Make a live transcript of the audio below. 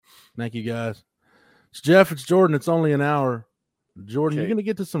Thank you, guys. It's Jeff. It's Jordan. It's only an hour. Jordan, Okay. you going to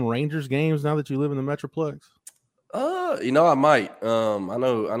get to some Rangers games now that you live in the Metroplex? I might. I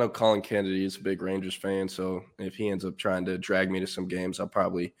know Colin Kennedy is a big Rangers fan, so if he ends up trying to drag me to some games, I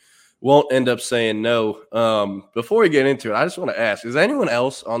probably won't end up saying no. Before we get into it, I just want to ask, is anyone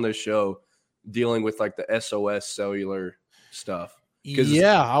else on this show dealing with like the SOS cellular stuff?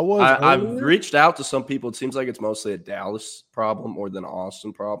 Yeah, I've reached out to some people. It seems like it's mostly a Dallas problem more than an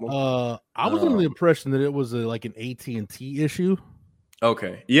Austin problem. I was under the impression that it was like an AT&T issue.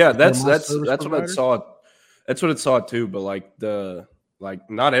 Okay. Yeah, that's what I saw. That's what it saw too. But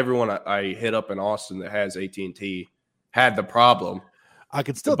not everyone I hit up in Austin that has AT&T had the problem. I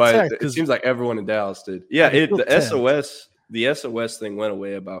could still but text. It seems like everyone in Dallas did. Yeah, the SOS thing went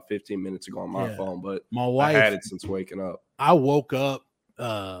away about 15 minutes ago on my phone, but my wife, I had it since waking up. I woke up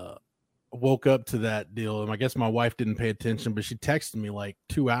to that deal, and I guess my wife didn't pay attention, but she texted me like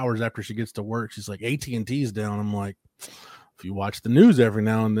 2 hours after she gets to work. She's like, AT&T's down. I'm like, if you watch the news every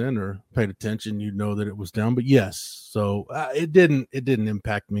now and then or paid attention, you'd know that it was down. But yes, so it didn't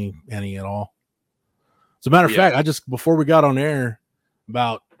impact me any at all. As a matter of fact, before we got on air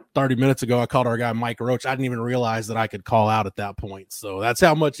about 30 minutes ago, I called our guy Mike Roach. I didn't even realize that I could call out at that point. So that's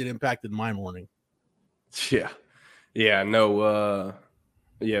how much it impacted my morning. Yeah, no.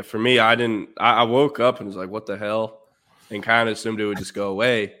 For me, I woke up and was like, what the hell? And kind of assumed it would just go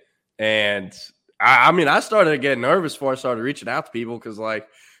away. And I started to get nervous before I started reaching out to people because, like,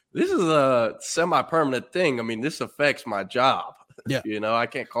 this is a semi-permanent thing. I mean, this affects my job. Yeah. I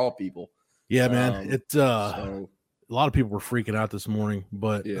can't call people. Yeah, man. A lot of people were freaking out this morning,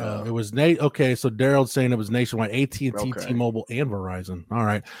 but it was Okay, so Daryl's saying it was nationwide, AT&T, T-Mobile, and Verizon. All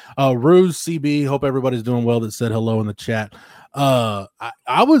right. Ruse CB, hope everybody's doing well that said hello in the chat.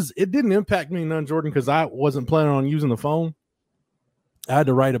 It didn't impact me none, Jordan, because I wasn't planning on using the phone. I had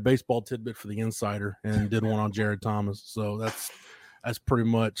to write a baseball tidbit for the Insider and did one on Jared Thomas. So that's pretty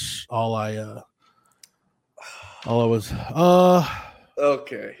much all I was.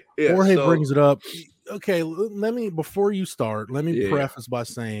 Okay. Yeah, Jorge brings it up. Okay, before you start, let me preface by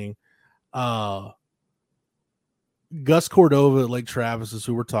saying Gus Cordova at Lake Travis is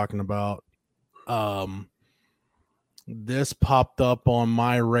who we're talking about. This popped up on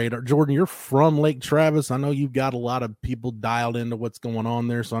my radar. Jordan, you're from Lake Travis. I know you've got a lot of people dialed into what's going on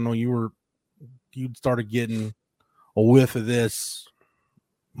there, so I know you started getting a whiff of this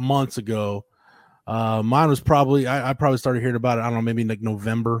months ago. Mine was probably I probably started hearing about it, I don't know, maybe like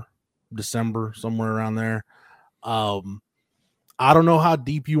November, December, somewhere around there. I don't know how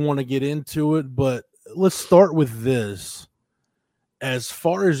deep you want to get into it, but let's start with this. As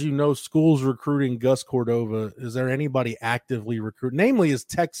far as you know, schools recruiting Gus Cordova, is there anybody actively recruiting? Namely, is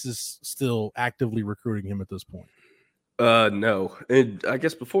Texas still actively recruiting him at this point? No. And I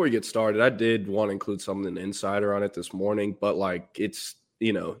guess before we get started, I did want to include something in Insider on it this morning, but like it's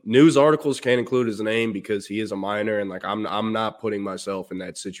news articles can't include his name because he is a minor, and like I'm not putting myself in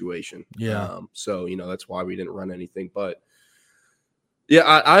that situation. Yeah. So that's why we didn't run anything. But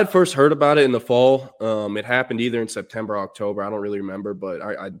yeah, I had first heard about it in the fall. It happened either in September or October. I don't really remember, but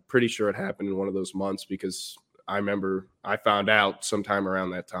I'm pretty sure it happened in one of those months because I remember I found out sometime around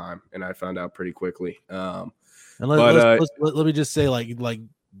that time, and I found out pretty quickly. Let me just say, like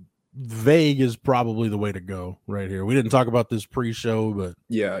vague is probably the way to go right here. We didn't talk about this pre-show, but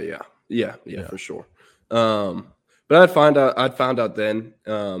yeah, for sure. But I'd found out then,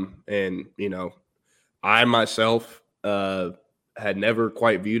 and I myself had never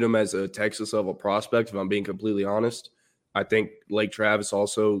quite viewed him as a Texas level prospect, if I'm being completely honest. I think Lake Travis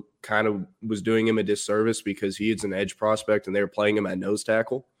also kind of was doing him a disservice because he is an edge prospect and they were playing him at nose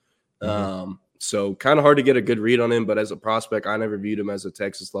tackle. Mm-hmm. So kind of hard to get a good read on him, but as a prospect, I never viewed him as a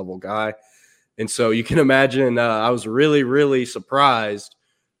Texas level guy. And so you can imagine I was really, really surprised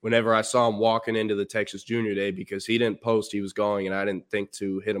whenever I saw him walking into the Texas Junior Day because he didn't post he was going, and I didn't think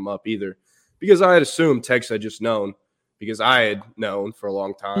to hit him up either because I had assumed Texas had just known because I had known for a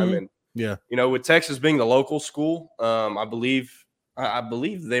long time. Mm-hmm. And, yeah, with Texas being the local school, I believe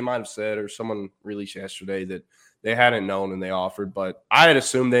they might have said, or someone released yesterday, that they hadn't known and they offered, but I had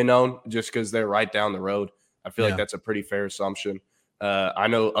assumed they known just because they're right down the road. I feel like that's a pretty fair assumption. I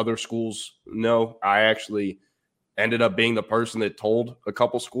know other schools know. I actually ended up being the person that told a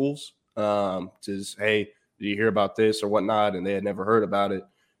couple schools, just, hey, did you hear about this or whatnot? And they had never heard about it.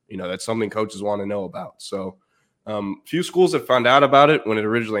 That's something coaches want to know about. So few schools have found out about it when it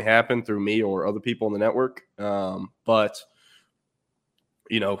originally happened through me or other people in the network. But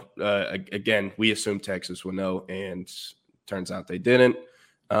again, we assumed Texas would know, and turns out they didn't.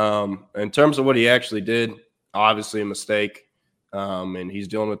 In terms of what he actually did, obviously a mistake. and he's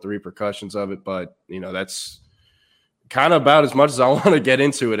dealing with the repercussions of it. But, that's kind of about as much as I want to get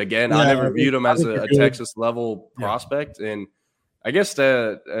into it again. I never viewed him as a Texas level prospect. And I guess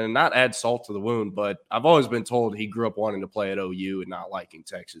to not add salt to the wound, but I've always been told he grew up wanting to play at OU and not liking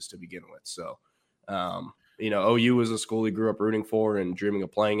Texas to begin with. So, OU was a school he grew up rooting for and dreaming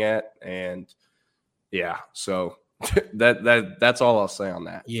of playing at. And so that's all I'll say on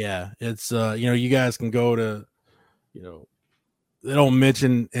that. Yeah. It's, you guys can go to, they don't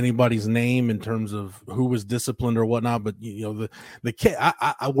mention anybody's name in terms of who was disciplined or whatnot, but the kid,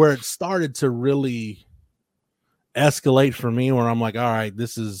 where it started to really escalate for me, where I'm like, all right,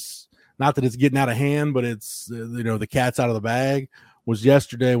 this is not that it's getting out of hand, but it's the cat's out of the bag, was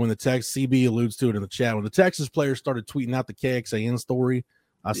yesterday when the Texas CB alludes to it in the chat, when the Texas players started tweeting out the KXAN story.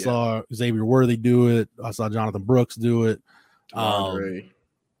 I saw Xavier Worthy do it. I saw Jonathan Brooks do it. At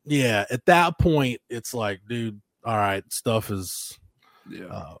that point, it's like, dude, all right, stuff is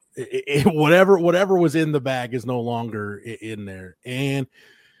whatever was in the bag is no longer in there. And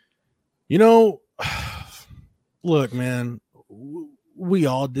look, man, we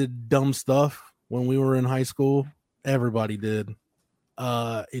all did dumb stuff when we were in high school. Everybody did.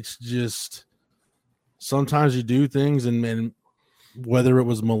 It's just sometimes you do things and whether it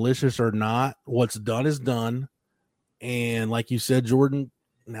was malicious or not, what's done is done. And like you said, Jordan,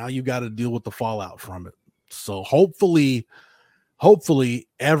 now you got to deal with the fallout from it. So hopefully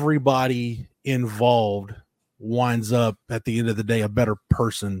everybody involved winds up at the end of the day a better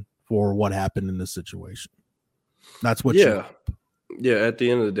person for what happened in this situation. That's what at the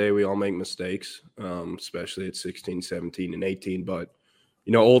end of the day, we all make mistakes, especially at 16, 17, and 18. But,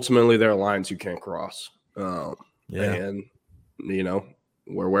 ultimately there are lines you can't cross. And,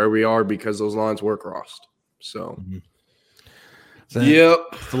 we're where we are because those lines were crossed. So, It's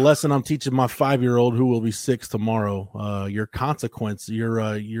the lesson I'm teaching my 5-year-old who will be 6 tomorrow. Your consequence,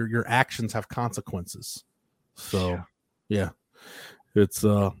 your actions have consequences. So,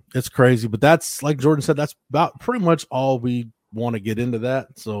 it's crazy, but that's, like Jordan said, that's about pretty much all we want to get into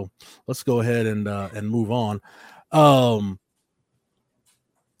that. So let's go ahead and move on.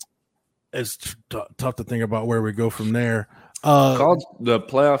 It's tough to think about where we go from there. Called the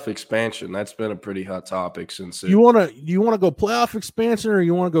playoff expansion. That's been a pretty hot topic since. You want to go playoff expansion, or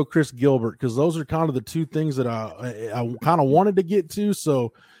you want to go Chris Gilbert? Because those are kind of the two things that I kind of wanted to get to.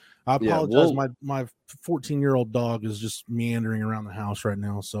 So I apologize. My 14-year-old dog is just meandering around the house right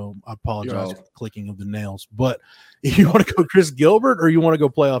now. So I apologize for the clicking of the nails. But if you want to go Chris Gilbert, or you want to go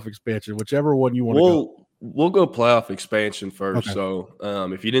playoff expansion, whichever one you want to go. We'll go playoff expansion first. Okay. So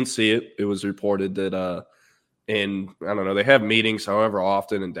if you didn't see it, it was reported that and I don't know, they have meetings however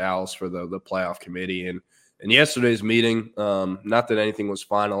often in Dallas for the playoff committee. And yesterday's meeting, not that anything was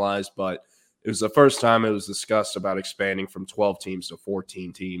finalized, but it was the first time it was discussed about expanding from 12 teams to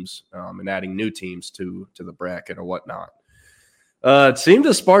 14 teams and adding new teams to the bracket or whatnot. It seemed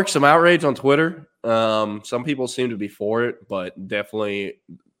to spark some outrage on Twitter. Some people seem to be for it, but definitely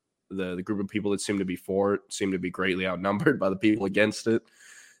the group of people that seem to be for it seem to be greatly outnumbered by the people against it.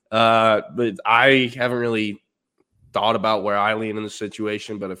 But I haven't really thought about where I lean in the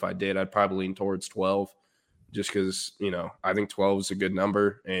situation, but if I did, I'd probably lean towards 12 just because, I think 12 is a good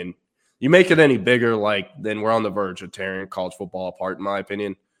number. And you make it any bigger, then we're on the verge of tearing college football apart, in my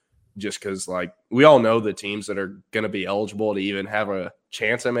opinion, just because, we all know the teams that are going to be eligible to even have a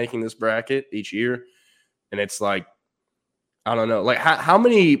chance at making this bracket each year. And it's I don't know, how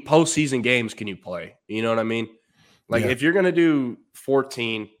many postseason games can you play? You know what I mean? If you're going to do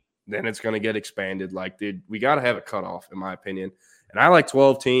 14, then it's going to get expanded. Dude, we got to have a cutoff, in my opinion. And I like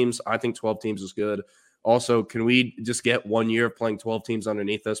 12 teams. I think 12 teams is good. Also, can we just get 1 year of playing 12 teams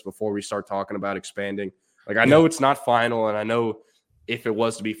underneath us before we start talking about expanding? I know it's not final, and I know if it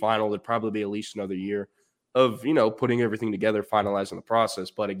was to be final, there'd probably be at least another year of, putting everything together, finalizing the process.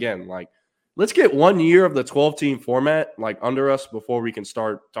 But again, let's get 1 year of the 12-team format, under us before we can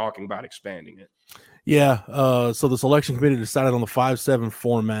start talking about expanding it. Yeah. So the selection committee decided on the 5-7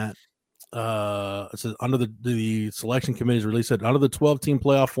 format. It says under the selection committee's release said under the 12-team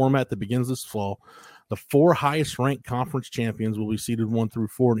playoff format that begins this fall, the 4 highest ranked conference champions will be seeded 1 through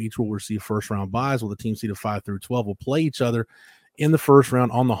 4, and each will receive first round byes, while the team seeded 5 through 12 will play each other in the first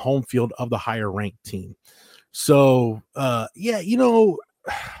round on the home field of the higher ranked team. So, Jordan,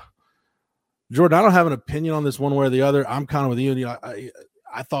 I don't have an opinion on this one way or the other. I'm kind of with you.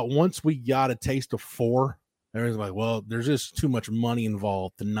 I thought once we got a taste of 4, everyone's like, well, there's just too much money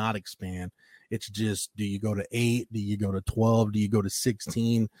involved to not expand. It's just, do you go to 8? Do you go to 12? Do you go to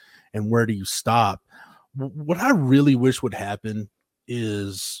 16? And where do you stop? What I really wish would happen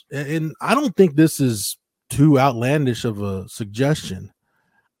is, and I don't think this is too outlandish of a suggestion.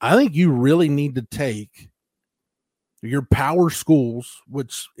 I think you really need to take your power schools,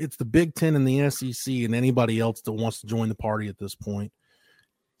 which it's the Big Ten and the SEC and anybody else that wants to join the party at this point.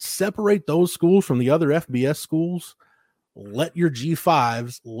 Separate those schools from the other FBS schools. Let your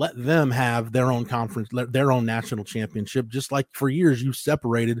G5s, let them have their own conference, their own national championship, just like for years you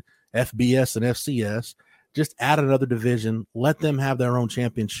separated FBS and FCS. Just add another division, let them have their own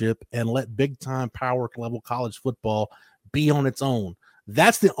championship, and let big-time power level college football be on its own.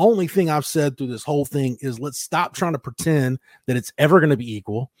 That's the only thing I've said through this whole thing is let's stop trying to pretend that it's ever going to be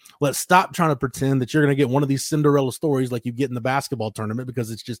equal. Let's stop trying to pretend that you're going to get one of these Cinderella stories like you get in the basketball tournament,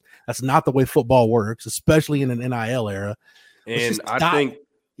 because it's just, that's not the way football works, especially in an NIL era. And I think,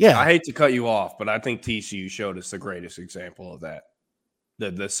 I hate to cut you off, but I think TCU showed us the greatest example of that.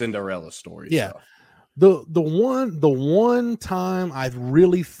 The Cinderella story. Yeah. Stuff. The one time I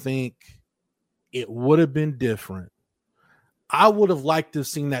really think it would have been different, I would have liked to have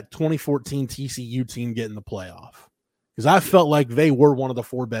seen that 2014 TCU team get in the playoff, because I felt like they were one of the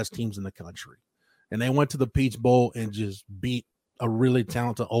 4 best teams in the country, and they went to the Peach Bowl and just beat a really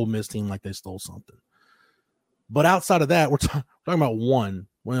talented Ole Miss team like they stole something. But outside of that, we're talking about one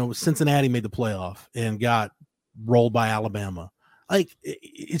when Cincinnati made the playoff and got rolled by Alabama. Like,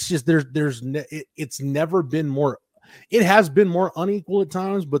 it's just it's never been more. It has been more unequal at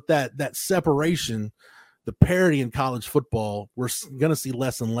times, but that separation, the parity in college football, we're going to see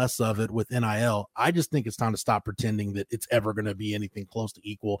less and less of it with NIL. I just think it's time to stop pretending that it's ever going to be anything close to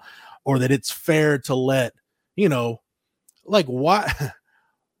equal, or that it's fair to let, like,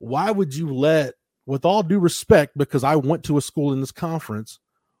 why would you let, with all due respect, because I went to a school in this conference,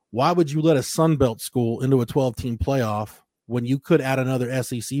 why would you let a Sun Belt school into a 12-team playoff when you could add another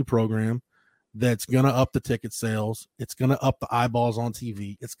SEC program that's going to up the ticket sales? It's going to up the eyeballs on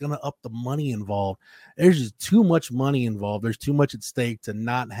TV. It's going to up the money involved. There's just too much money involved. There's too much at stake to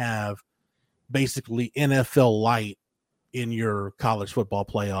not have basically NFL light in your college football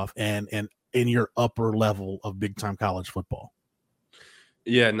playoff and in your upper level of big-time college football.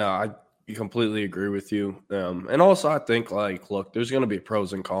 Yeah, no, I completely agree with you. And also I think, like, look, there's going to be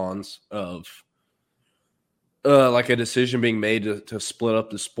pros and cons of like a decision being made to split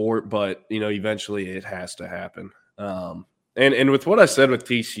up the sport, but eventually it has to happen. And with what I said with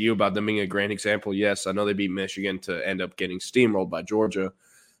TCU about them being a great example, yes, I know they beat Michigan to end up getting steamrolled by Georgia,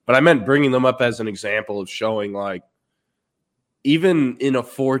 but I meant bringing them up as an example of showing, like, even in a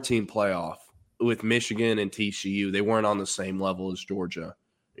 4-team playoff with Michigan and TCU, they weren't on the same level as Georgia.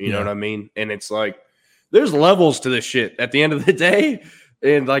 You know what I mean? And it's like, there's levels to this shit at the end of the day.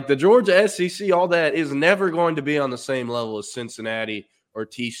 And, like, the Georgia SEC, all that is never going to be on the same level as Cincinnati or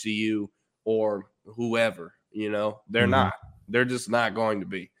TCU or whoever, They're not. They're just not going to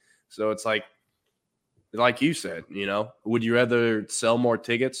be. So it's like you said, would you rather sell more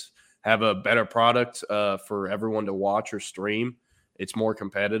tickets, have a better product for everyone to watch or stream? It's more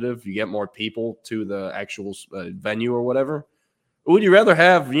competitive. You get more people to the actual venue or whatever. Or would you rather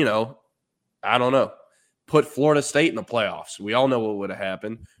have, I don't know, put Florida State in the playoffs? We all know what would have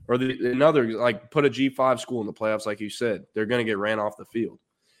happened. Or another, like, put a G5 school in the playoffs, like you said. They're going to get ran off the field.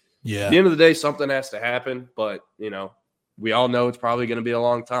 Yeah. At the end of the day, something has to happen. But, we all know it's probably going to be a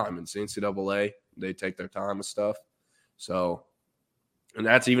long time. And NCAA, they take their time with stuff. So, and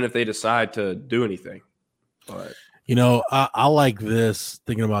that's even if they decide to do anything. But, I like this,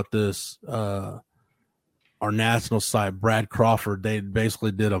 thinking about this, our national site, Brad Crawford, they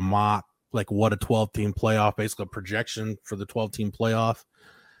basically did a mock, like, what a 12-team playoff, basically a projection for the 12-team playoff.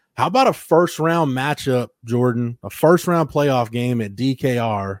 How about a first-round matchup, Jordan? A first-round playoff game at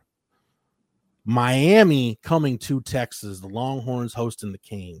DKR. Miami coming to Texas. The Longhorns hosting the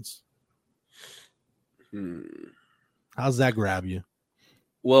Canes. How's that grab you?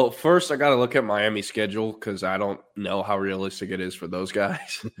 Well, first I got to look at Miami's schedule because I don't know how realistic it is for those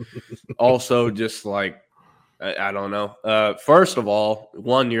guys. Also, just like, I don't know. First of all,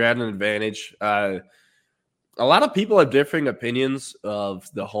 one, you're at an advantage. A lot of people have differing opinions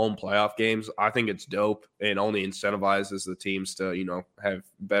of the home playoff games. I think it's dope and only incentivizes the teams to, have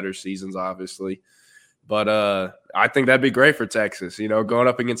better seasons, obviously. But I think that'd be great for Texas, going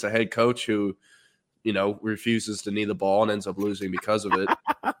up against a head coach who, refuses to knee the ball and ends up losing because of it.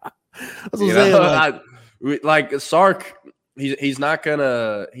 Like Sark. He's not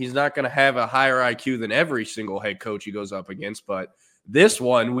gonna have a higher IQ than every single head coach he goes up against, but this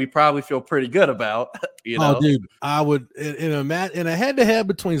one we probably feel pretty good about. Oh, dude, I would in a head-to-head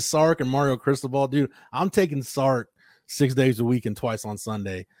between Sark and Mario Cristobal, dude. I'm taking Sark 6 days a week and twice on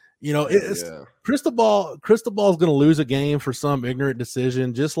Sunday. Cristobal's gonna lose a game for some ignorant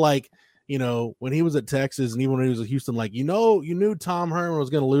decision, just like when he was at Texas and even when he was at Houston, like, you knew Tom Herman was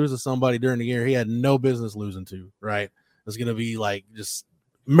going to lose to somebody during the year he had no business losing to, right? It's going to be like just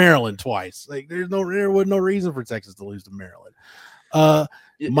Maryland twice. Like there was no reason for Texas to lose to Maryland.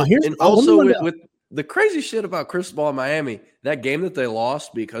 With the crazy shit about Cristobal in Miami, that game that they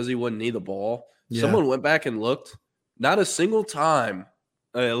lost because he wouldn't need the ball, someone went back and looked. Not a single time,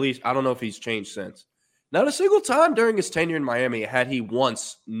 at least I don't know if he's changed since. Not a single time during his tenure in Miami had he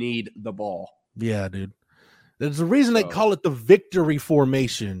once need the ball. Yeah, dude. There's a reason they call it the victory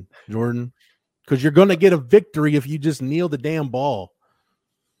formation, Jordan, because you're going to get a victory if you just kneel the damn ball.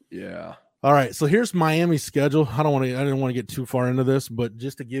 Yeah. All right, so here's Miami's schedule. I didn't want to get too far into this, but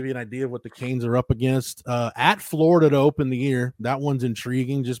just to give you an idea of what the Canes are up against. At Florida to open the year, that one's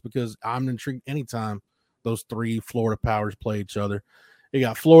intriguing just because I'm intrigued anytime those three Florida powers play each other. You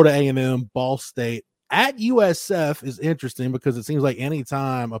got Florida A&M, Ball State. At USF is interesting because it seems like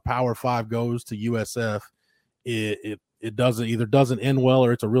anytime a Power 5 goes to USF, it doesn't end well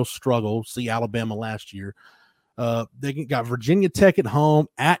or it's a real struggle. See Alabama last year. They got Virginia Tech at home,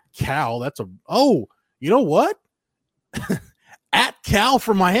 at Cal. You know what? At Cal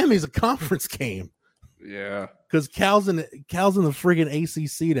for Miami is a conference game. Yeah, because Cal's in the friggin'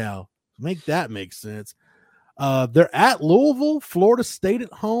 ACC now. Make that make sense. They're at Louisville, Florida State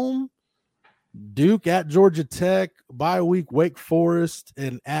at home, Duke at Georgia Tech, bye week Wake Forest,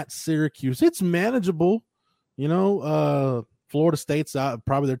 and at Syracuse. It's manageable, Florida State's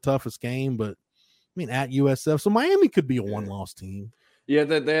probably their toughest game, but at USF, so Miami could be a one-loss team. Yeah,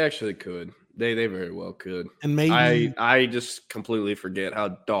 they actually could. They very well could. And maybe I just completely forget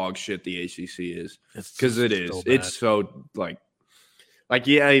how dog shit the ACC is because it is. So it's so the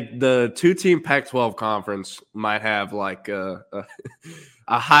two-team Pac-12 conference might have like a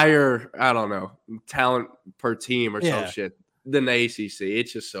higher, I don't know, talent per team or some shit than the ACC.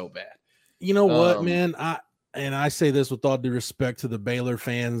 It's just so bad. You know what, man? I say this with all due respect to the Baylor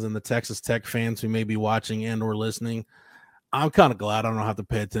fans and the Texas Tech fans who may be watching and or listening. I'm kind of glad I don't have to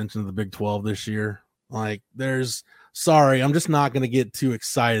pay attention to the Big 12 this year. Like, I'm just not going to get too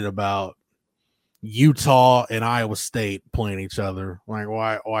excited about Utah and Iowa State playing each other. Like,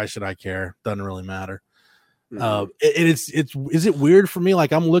 why should I care? Doesn't really matter. Mm-hmm. Is it weird for me?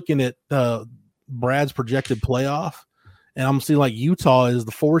 Like, I'm looking at Brad's projected playoff, and I'm seeing like Utah is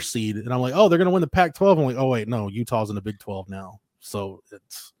the 4 seed, and I'm like, oh, they're going to win the Pac-12. I'm like, oh wait, no, Utah's in the Big 12 now. So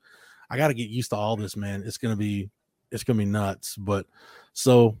I got to get used to all this, man. It's going to be nuts. But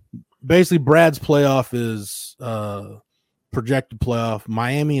so basically, Brad's playoff is projected playoff.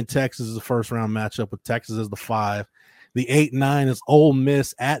 Miami and Texas is the first round matchup with Texas as the 5. The 8-9 is Ole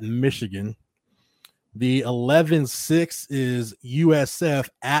Miss at Michigan. The 11-6 is USF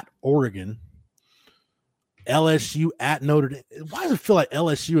at Oregon. LSU at Notre Dame. Why does it feel like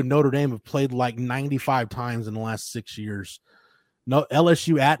LSU and Notre Dame have played like 95 times in the last 6 years? No,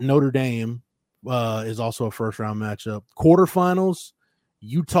 LSU at Notre Dame is also a first round matchup. Quarterfinals,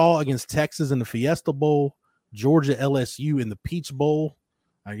 Utah against Texas in the Fiesta Bowl, Georgia LSU in the Peach Bowl.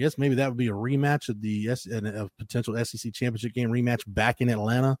 I guess maybe that would be a rematch of a potential SEC championship game rematch back in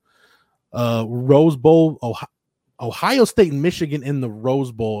Atlanta. Rose Bowl, Ohio State and Michigan in the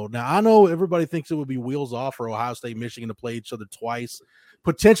Rose Bowl. Now, I know everybody thinks it would be wheels off for Ohio State and Michigan to play each other twice,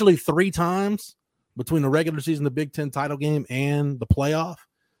 potentially 3 times between the regular season, the Big Ten title game, and the playoff.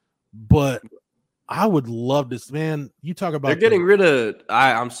 But I would love this, man. You talk about they're getting rid of.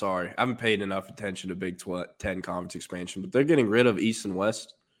 I'm sorry, I haven't paid enough attention to Big 10 conference expansion, but they're getting rid of East and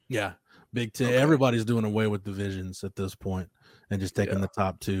West. Yeah, Big Ten. Okay. Everybody's doing away with divisions at this point and just taking the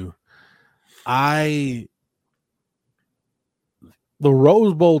top 2. The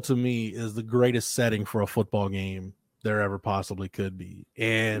Rose Bowl to me is the greatest setting for a football game there ever possibly could be.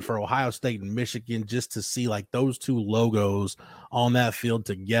 And for Ohio State and Michigan, just to see like those 2 logos on that field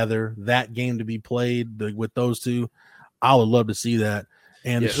together, that game to be played with those 2, I would love to see that.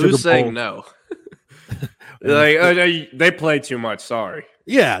 And who's saying no? They play too much. Sorry.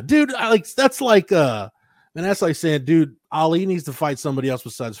 Yeah, dude. That's like saying, dude, Ali needs to fight somebody else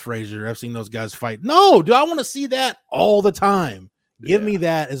besides Frazier. I've seen those guys fight. No, dude, I want to see that all the time. Give me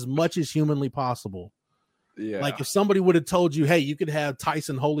that as much as humanly possible. Yeah. Like if somebody would have told you, hey, you could have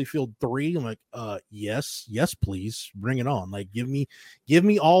Tyson Holyfield 3, I'm like, yes, please bring it on. Like give me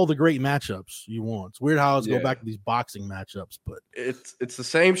all the great matchups you want. It's weird how I was go back to these boxing matchups, but it's the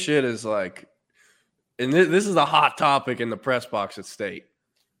same shit as like, and this is a hot topic in the press box at State,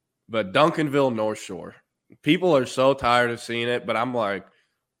 but Duncanville North Shore, people are so tired of seeing it, but I'm like,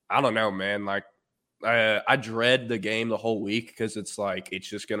 I don't know, man. Like I dread the game the whole week because it's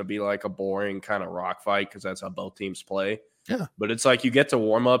just going to be like a boring kind of rock fight because that's how both teams play. Yeah. But it's like you get to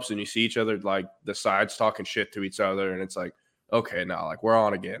warm-ups and you see each other, like the sides talking shit to each other, and it's like, okay, now like we're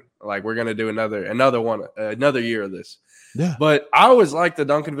on again. Like we're gonna do another year of this. Yeah. But I always like the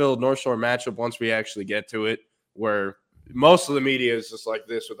Duncanville North Shore matchup once we actually get to it, where most of the media is just like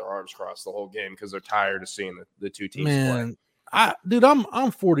this with their arms crossed the whole game because they're tired of seeing the two teams play.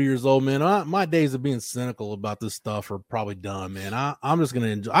 I'm 40 years old, man. My days of being cynical about this stuff are probably done, man. I'm just gonna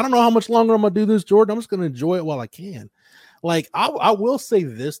enjoy. I don't know how much longer I'm gonna do this, Jordan. I'm just gonna enjoy it while I can. Like I will say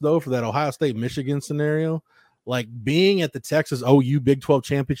this though, for that Ohio State Michigan scenario, like being at the Texas OU Big 12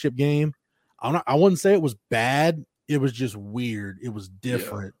 championship game, I wouldn't say it was bad. It was just weird. It was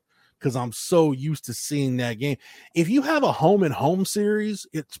different because I'm so used to seeing that game. If you have a home and home series,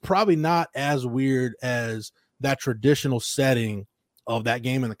 it's probably not as weird as that traditional setting of that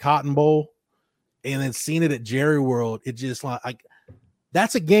game in the Cotton Bowl, and then seeing it at Jerry World. It just like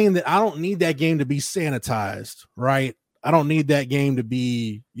that's a game that I don't need that game to be sanitized, right? I don't need that game to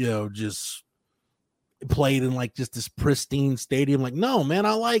be, just played in like just this pristine stadium. Like, no, man,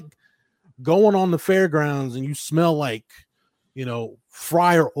 I like going on the fairgrounds and you smell like,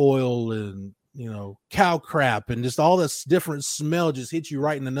 fryer oil and, cow crap and just all this different smell just hits you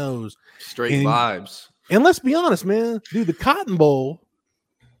right in the nose. Straight vibes. And let's be honest, man, dude, the Cotton Bowl,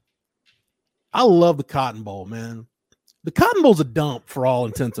 I love the Cotton Bowl, man. The Cotton Bowl's a dump for all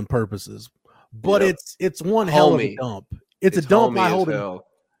intents and purposes, but it's one hell of a dump. It's a dump I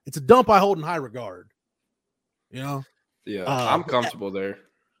hold in high regard. Yeah, I'm comfortable there.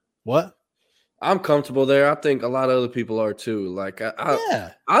 What? I'm comfortable there. I think a lot of other people are too. Like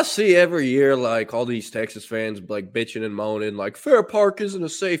I see every year like all these Texas fans like bitching and moaning like Fair Park isn't a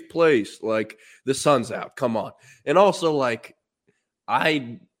safe place. Like the sun's out. Come on. And also like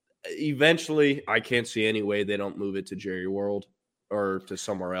I can't see any way they don't move it to Jerry World or to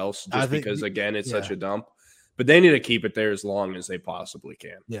somewhere else just because again it's such a dump. But they need to keep it there as long as they possibly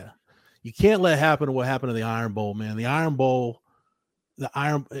can. Yeah. You can't let happen to what happened to the Iron Bowl, man. The Iron Bowl,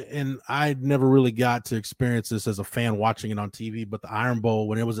 and I never really got to experience this as a fan watching it on TV, but the Iron Bowl,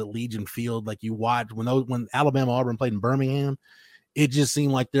 when it was at Legion Field, like you watched when Alabama Auburn played in Birmingham, it just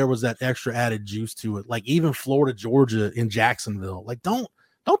seemed like there was that extra added juice to it. Like even Florida, Georgia in Jacksonville, like don't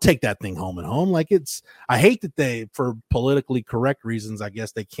take that thing home and home. Like I hate that they, for politically correct reasons, I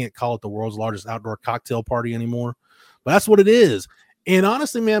guess they can't call it the world's largest outdoor cocktail party anymore, but that's what it is. And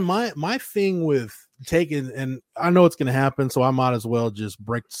honestly, man, my thing with taking, and I know it's going to happen, so I might as well just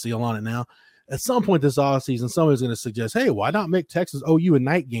break the seal on it now. At some point this offseason, somebody's going to suggest, hey, why not make Texas OU a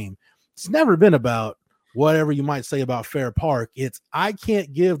night game? It's never been about whatever you might say about Fair Park. It's I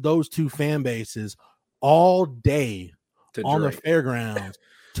can't give those two fan bases all day on the fairgrounds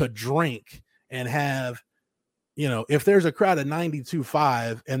to drink and have, if there's a crowd of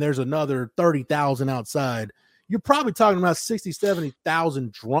 92.5 and there's another 30,000 outside, you're probably talking about 60,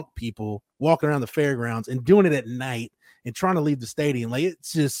 70,000 drunk people walking around the fairgrounds and doing it at night and trying to leave the stadium. Like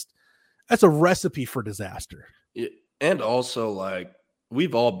that's a recipe for disaster. Yeah, and also like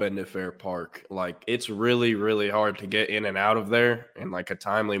we've all been to Fair Park. Like it's really, really hard to get in and out of there in like a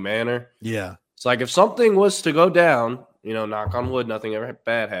timely manner. Yeah. It's like if something was to go down, knock on wood, nothing ever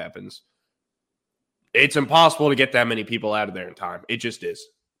bad happens. It's impossible to get that many people out of there in time. It just is.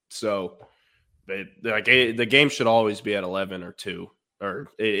 So the game should always be at 11 or 2, or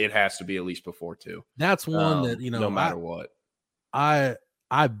it has to be at least before 2. That's one that, no matter what. I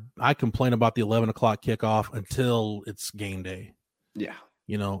complain about the 11 o'clock kickoff until it's game day. Yeah.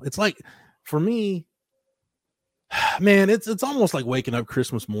 It's like for me, man, it's almost like waking up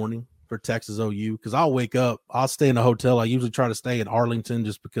Christmas morning for Texas OU, because I'll wake up, I'll stay in a hotel. I usually try to stay in Arlington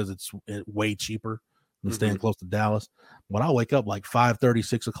just because it's way cheaper than staying close to Dallas. But I'll wake up like 5:30,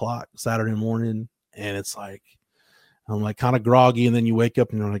 6 o'clock Saturday morning, and it's like I'm like kind of groggy, and then you wake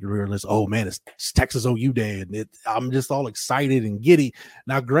up and you're like, realize, oh man, it's Texas OU day, and I'm just all excited and giddy.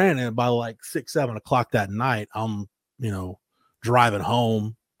 Now, granted, by like 6, 7 o'clock that night, I'm driving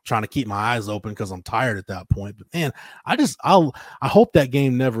home, trying to keep my eyes open because I'm tired at that point. But man, I hope that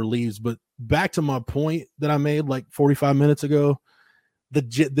game never leaves. But back to my point that I made like 45 minutes ago, the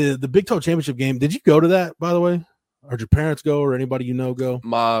Big 12 championship game. Did you go to that, by the way? Or did your parents go, or anybody go?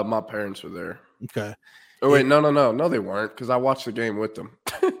 My parents were there. Okay. Oh wait, no, they weren't, because I watched the game with them.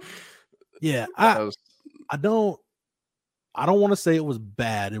 Yeah, I don't want to say it was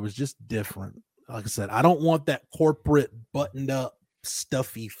bad. It was just different. Like I said, I don't want that corporate buttoned up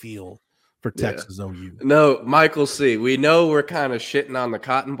stuffy feel for Texas OU. No, Michael C. We know we're kind of shitting on the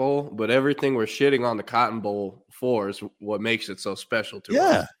Cotton Bowl, but everything we're shitting on the Cotton Bowl for is what makes it so special to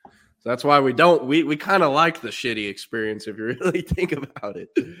us. So that's why we kind of like the shitty experience if you really think about it.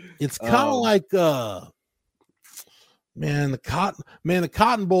 It's kind of like Man, the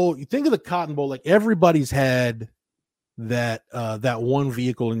Cotton Bowl. You think of the Cotton Bowl, like everybody's had that one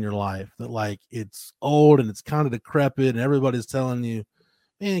vehicle in your life that like it's old and it's kind of decrepit, and everybody's telling you,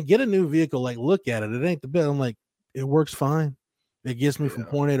 man, get a new vehicle. Like, look at it. It ain't the best. I'm like, it works fine. It gets me from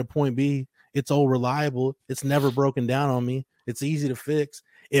point A to point B. It's all reliable. It's never broken down on me. It's easy to fix.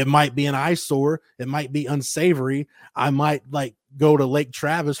 It might be an eyesore. It might be unsavory. I might like go to Lake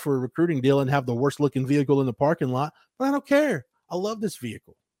Travis for a recruiting deal and have the worst looking vehicle in the parking lot, but I don't care. I love this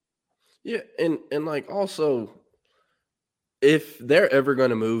vehicle. Yeah. And like also, if they're ever going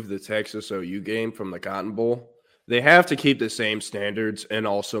to move the Texas OU game from the Cotton Bowl, they have to keep the same standards and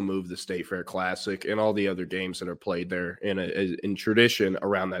also move the State Fair Classic and all the other games that are played there in tradition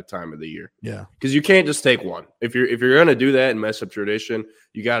around that time of the year. Yeah, because you can't just take one. If you're going to do that and mess up tradition,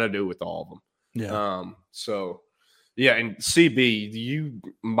 you got to do it with all of them. Yeah. So yeah, and CB, you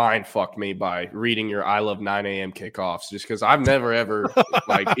mind fucked me by reading your "I love 9 a.m." kickoffs just because I've never ever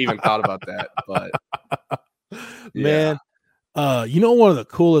like even thought about that. But man. You know, one of the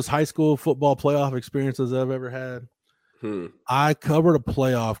coolest high school football playoff experiences I've ever had. I covered a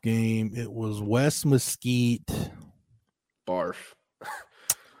playoff game. It was West Mesquite. Barf.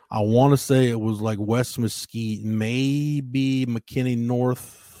 I want to say it was like West Mesquite, maybe McKinney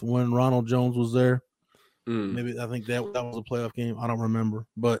North when Ronald Jones was there. Maybe I think that was a playoff game. I don't remember,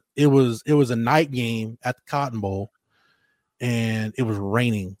 but it was a night game at the Cotton Bowl, and it was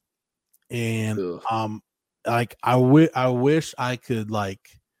raining, and like I wish I could like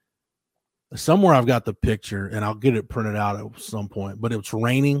somewhere I've got the picture and I'll get it printed out at some point, but it's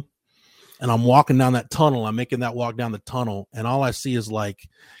raining and I'm walking down that tunnel. I'm making that walk down the tunnel and all I see is like,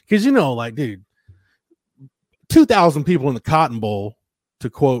 cause you know, like, dude, 2,000 people in the Cotton Bowl, to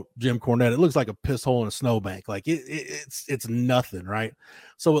quote Jim Cornette, it looks like a piss hole in a snowbank. Like it's nothing. Right.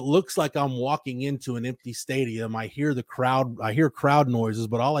 So it looks like I'm walking into an empty stadium. I hear crowd noises,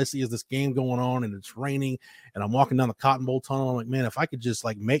 but all I see is this game going on and it's raining and I'm walking down the Cotton Bowl tunnel. I'm like, man, if I could just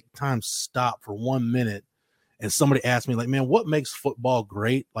like make time stop for 1 minute and somebody asked me like, man, what makes football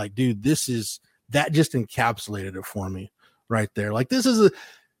great? Like, dude, that just encapsulated it for me right there. Like this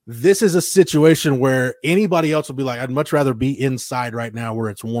is a situation where anybody else would be like, I'd much rather be inside right now where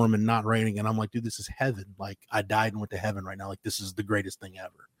it's warm and not raining. And I'm like, dude, this is heaven. Like I died and went to heaven right now. Like this is the greatest thing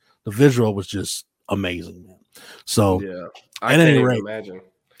ever. The visual was just amazing, man. So yeah, I can't even imagine.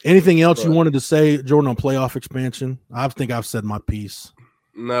 Anything else you wanted to say, Jordan, on playoff expansion? I think I've said my piece.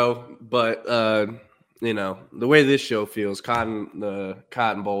 No, but you know, the way this show feels, the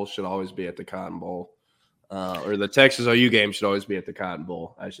Cotton Bowl should always be at the Cotton Bowl. Or the Texas OU game should always be at the Cotton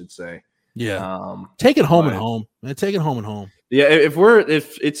Bowl, I should say. Yeah. Take it home and home. Man, take it home and home. Yeah,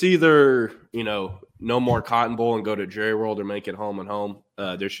 if it's either, you know, no more Cotton Bowl and go to Jerry World or make it home and home,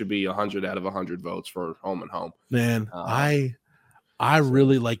 there should be 100 out of 100 votes for home and home. Man, I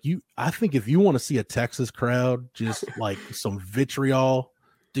really like you. I think if you want to see a Texas crowd, just like some vitriol,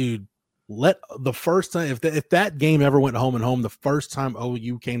 dude, let the first time, if that game ever went home and home, the first time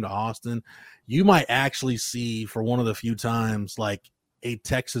OU came to Austin, you might actually see for one of the few times like a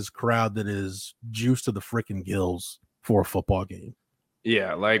Texas crowd that is juiced to the freaking gills for a football game.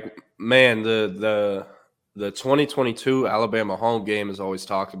 Yeah, like man, the 2022 Alabama home game is always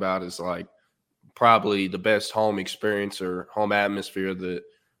talked about as like probably the best home experience or home atmosphere that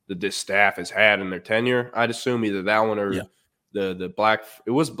this staff has had in their tenure. I'd assume either that one or the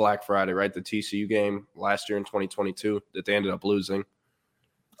it was Black Friday, right? The TCU game last year in 2022 that they ended up losing.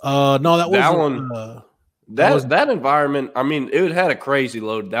 No, that one. That environment. I mean, it had a crazy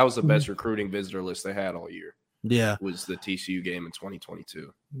load. That was the best recruiting visitor list they had all year. Yeah, was the TCU game in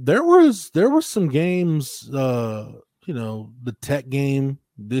 2022. There was some games. You know, the Tech game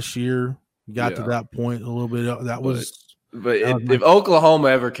this year got to that point a little bit. If Oklahoma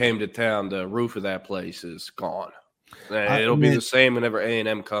ever came to town, the roof of that place is gone. It'll be the same whenever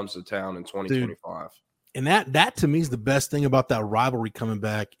A&M comes to town in 2025. Dude, and that to me is the best thing about that rivalry coming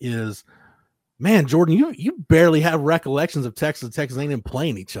back is, man, Jordan, you barely have recollections of Texas and Texas A&M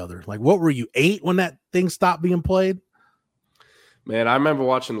playing each other. Like, what were you, 8 when that thing stopped being played? Man, I remember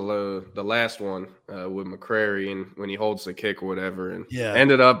watching the last one with McCrary and when he holds the kick or whatever, and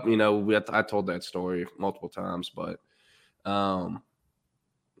ended up, you know, I told that story multiple times, but I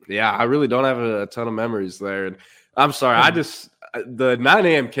really don't have a ton of memories there. And I'm sorry, the 9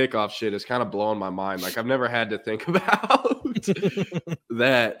 a.m. kickoff shit is kind of blowing my mind. Like, I've never had to think about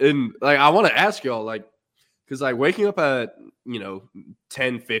that. And, like, I want to ask y'all, like, because, like, waking up at,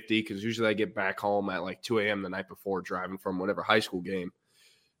 10:50, because usually I get back home at, like, 2 a.m. the night before driving from whatever high school game.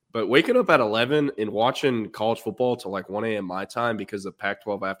 But waking up at 11 and watching college football till, like, 1 a.m. my time because of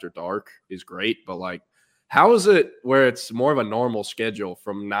Pac-12 After Dark is great. But, like, How is it where it's more of a normal schedule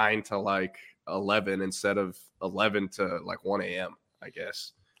from 9 to like 11 instead of 11 to like 1 a.m., I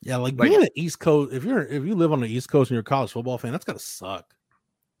guess? Yeah, like being an East Coast, if you live on the East Coast and you're a college football fan, that's gotta suck.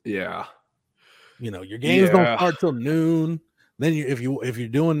 Yeah. Your games don't start till noon. Then if you're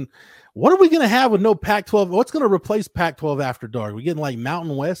doing, what are we gonna have with no Pac-12? What's gonna replace Pac-12 after dark? We getting like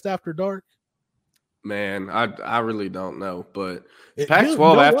Mountain West after dark? Man, I really don't know, but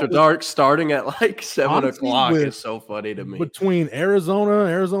Pac-12 after dark starting at like 7 o'clock is so funny to me. Between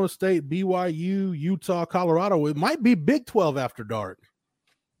Arizona State, BYU, Utah, Colorado, it might be Big 12 after dark.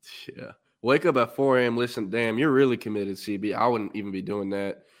 Yeah. Wake up at 4 a.m. Listen, damn, you're really committed, CB. I wouldn't even be doing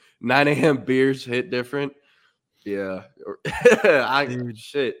that. 9 a.m. beers hit different. Yeah.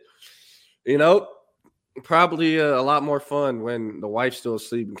 Shit. Probably a lot more fun when the wife's still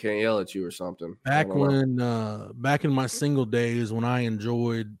asleep and can't yell at you or something. Back in my single days when I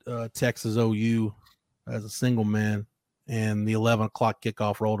enjoyed Texas OU as a single man, and the 11 o'clock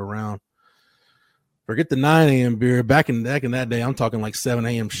kickoff rolled around. Forget the 9 a.m. beer. Back in that day, I'm talking like 7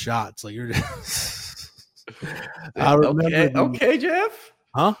 a.m. shots. Like you're just I remember okay, Jeff?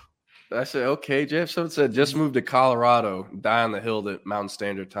 Huh? I said, okay, Jeff. Someone said, just moved to Colorado, die on the hill at Mountain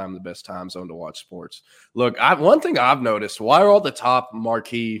Standard Time, the best time zone to watch sports. Look, one thing I've noticed, why are all the top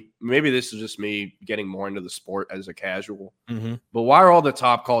marquee, maybe this is just me getting more into the sport as a casual, but why are all the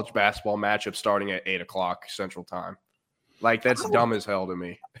top college basketball matchups starting at 8 o'clock Central Time? Like, that's dumb as hell to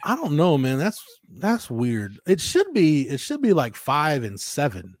me. I don't know, man. That's weird. It should be like 5 and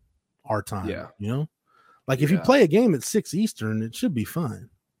 7 our time. Yeah. Like if you play a game at 6 Eastern, it should be fine.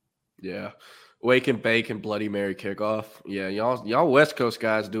 Yeah. Wake and bake and Bloody Mary kickoff. Yeah, y'all West Coast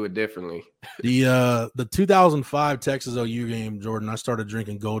guys do it differently. The 2005 Texas OU game, Jordan, I started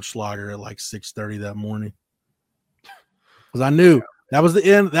drinking Goldschlager at like 6:30 that morning. Because I knew that was the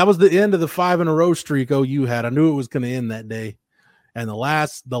end of the 5 in a row streak OU had. I knew it was going to end that day. And the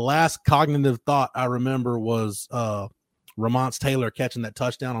last cognitive thought I remember was Ramonce Taylor catching that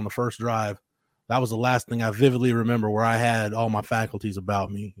touchdown on the first drive. That was the last thing I vividly remember where I had all my faculties about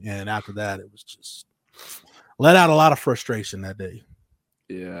me. And after that, it was just let out a lot of frustration that day.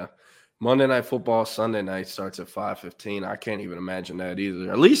 Yeah. Monday Night Football, Sunday night starts at 5:15. I can't even imagine that either.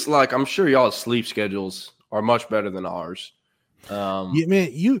 At least, like, I'm sure y'all's sleep schedules are much better than ours. Man,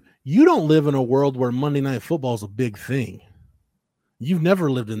 you don't live in a world where Monday Night Football is a big thing. You've never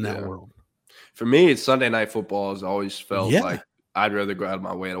lived in that world. For me, it's Sunday Night Football has always felt like I'd rather go out of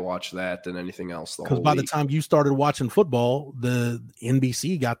my way to watch that than anything else. Because by the time you started watching football, the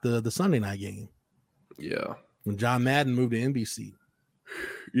NBC got the Sunday night game. Yeah. When John Madden moved to NBC.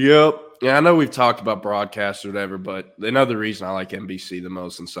 Yep. Yeah, I know we've talked about broadcast or whatever, but another reason I like NBC the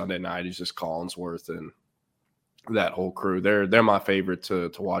most on Sunday night is just Collinsworth and that whole crew. They're my favorite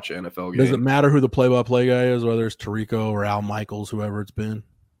to watch an NFL game. Does it matter who the play-by-play guy is, whether it's Tirico or Al Michaels, whoever it's been?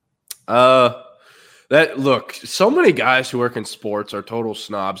 Look, so many guys who work in sports are total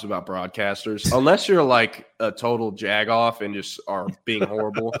snobs about broadcasters, unless you're like a total jag-off and just are being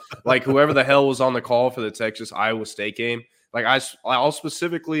horrible. Like whoever the hell was on the call for the Texas-Iowa State game. Like I'll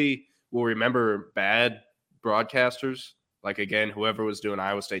specifically will remember bad broadcasters. Like, again, whoever was doing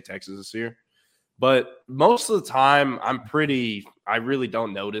Iowa State, Texas this year. But most of the time, I really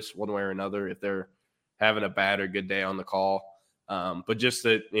don't notice one way or another if they're having a bad or good day on the call. But just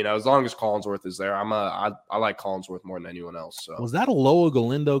that, as long as Collinsworth is there, I like Collinsworth more than anyone else. So was that a Lowell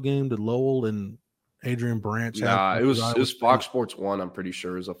Galindo game? Did Lowell and Adrian Branch? Nah, it was Fox Sports 1. I'm pretty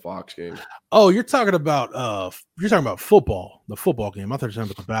sure is a Fox game. Oh, you're talking about football, the football game. I thought you were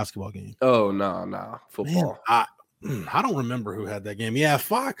talking about the basketball game. Oh no, football. Man, I don't remember who had that game. Yeah,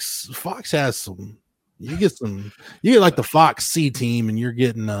 Fox has some. You get like the Fox C team, and you're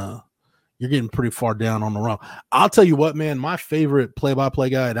getting pretty far down on the run. I'll tell you what, man, my favorite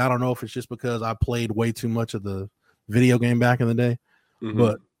play-by-play guy, and I don't know if it's just because I played way too much of the video game back in the day,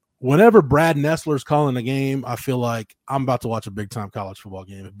 but whenever Brad Nessler's calling a game, I feel like I'm about to watch a big-time college football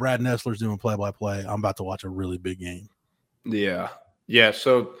game. If Brad Nessler's doing play-by-play, I'm about to watch a really big game. Yeah.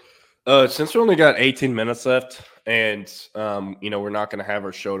 So since we only got 18 minutes left and, we're not going to have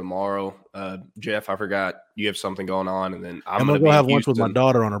our show tomorrow, Jeff, I forgot you have something going on, and then I'm going to go have lunch with my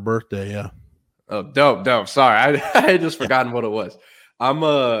daughter on her birthday. Yeah. Oh, dope. Sorry. I had just forgotten what it was. I'm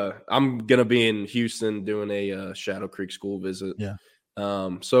going to be in Houston doing a Shadow Creek school visit. Yeah.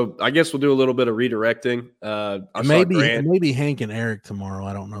 So I guess we'll do a little bit of redirecting. Maybe Hank and Eric tomorrow.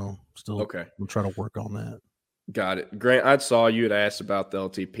 I don't know. Still, okay. We'll try to work on that. Got it. Grant, I saw you had asked about the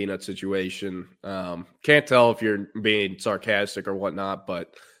LT Peanut situation. Can't tell if you're being sarcastic or whatnot,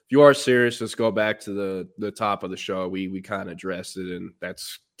 but if you are serious, let's go back to the top of the show. We kind of addressed it, and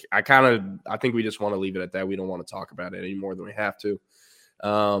I think we just want to leave it at that. We don't want to talk about it any more than we have to.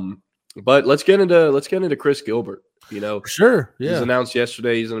 But let's get into Chris Gilbert. Sure. Yeah. He's announced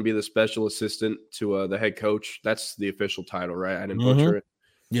yesterday he's going to be the special assistant to the head coach. That's the official title, right? I didn't butcher it.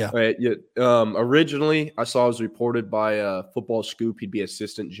 Yeah. Right. Yeah. Originally, I saw it was reported by Football Scoop he'd be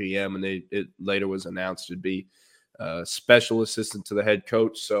assistant GM, and it later was announced it'd be special assistant to the head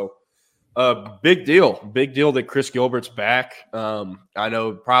coach. So, big deal that Chris Gilbert's back. I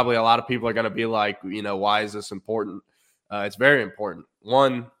know probably a lot of people are going to be like, why is this important? It's very important.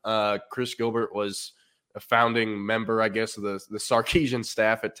 One, Chris Gilbert was a founding member, I guess, of the Sarkisian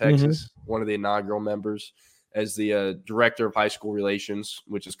staff at Texas, one of the inaugural members, as the director of high school relations,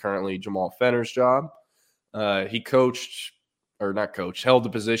 which is currently Jamal Fenner's job. He held the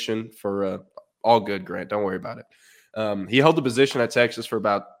position for all good, Grant. Don't worry about it. He held the position at Texas for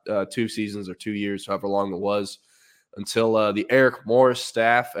about 2 seasons or 2 years, however long it was, until the Eric Morris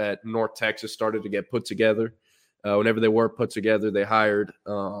staff at North Texas started to get put together. Whenever they were put together, they hired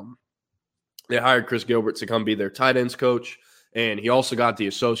Chris Gilbert to come be their tight ends coach. And he also got the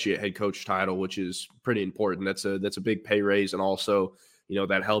associate head coach title, which is pretty important. That's a big pay raise, and also,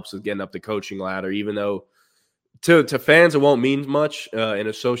 that helps with getting up the coaching ladder. Even though to fans it won't mean much, an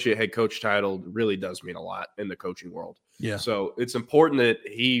associate head coach title really does mean a lot in the coaching world. Yeah. So it's important that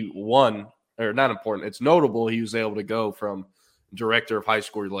he won, or not important. It's notable he was able to go from director of high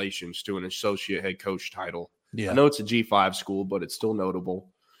school relations to an associate head coach title. Yeah. I know it's a G5 school, but it's still notable.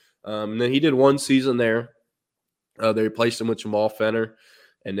 And then he did 1 season there. They replaced him with Jamal Fenner.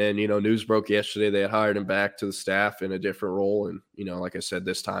 And then, news broke yesterday they had hired him back to the staff in a different role. And, like I said,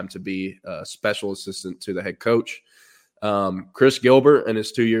 this time to be a special assistant to the head coach. Chris Gilbert in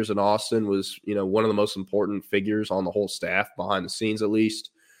his 2 years in Austin was, one of the most important figures on the whole staff, behind the scenes at least.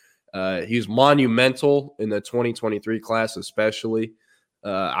 He was monumental in the 2023 class especially.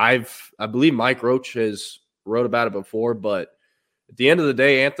 I believe Mike Roach has wrote about it before, but at the end of the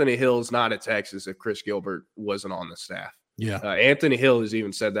day, Anthony Hill is not at Texas if Chris Gilbert wasn't on the staff. Yeah. Anthony Hill has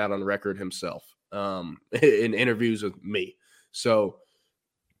even said that on record himself in interviews with me. So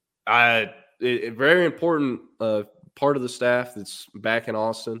a very important part of the staff that's back in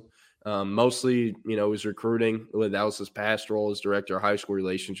Austin. Mostly, his recruiting. That was his past role as director of high school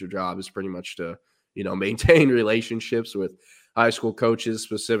relations. Your job is pretty much to, maintain relationships with high school coaches,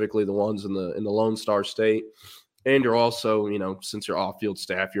 specifically the ones in the Lone Star State. And you're also, since you're off-field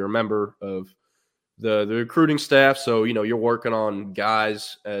staff, you're a member of the recruiting staff. So, you're working on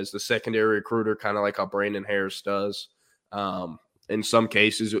guys as the secondary recruiter, kind of like how Brandon Harris does. In some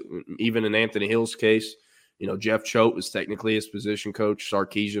cases, even in Anthony Hill's case, Jeff Choate was technically his position coach.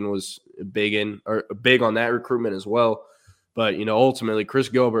 Sarkisian was big on that recruitment as well. But, ultimately, Chris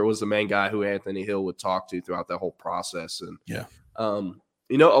Gilbert was the main guy who Anthony Hill would talk to throughout that whole process. And, yeah.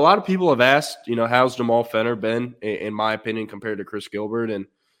 A lot of people have asked, how's Jamal Fenner been, in my opinion, compared to Chris Gilbert? And,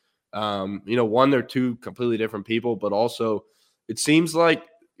 one, they're two completely different people, but also it seems like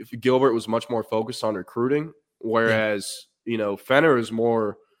if Gilbert was much more focused on recruiting, whereas, Fenner is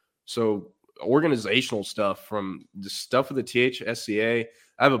more so organizational stuff, from the stuff with the THSCA.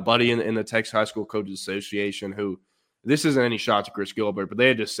 I have a buddy in the Texas High School Coaches Association who, this isn't any shot to Chris Gilbert, but they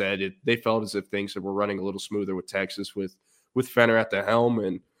had just said they felt as if things were running a little smoother with Texas with Fenner at the helm.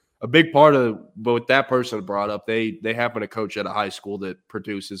 And a big part of what that person brought up, they happen to coach at a high school that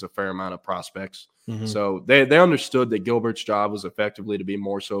produces a fair amount of prospects. Mm-hmm. So they understood that Gilbert's job was effectively to be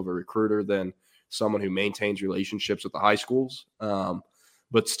more so of a recruiter than someone who maintains relationships with the high schools.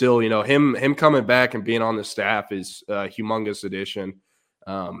 But still, him coming back and being on the staff is a humongous addition.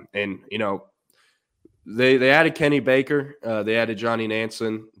 And, they added Kenny Baker. They added Johnny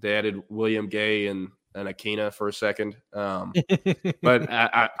Nansen. They added William Gay and Akina for a second. But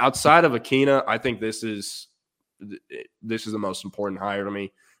outside of Akina, I think this is the most important hire to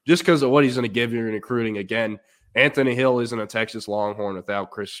me, just because of what he's going to give you in recruiting. Again, Anthony Hill isn't a Texas Longhorn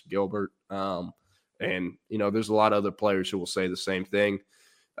without Chris Gilbert. And, there's a lot of other players who will say the same thing.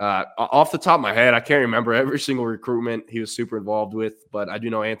 Off the top of my head, I can't remember every single recruitment he was super involved with, but I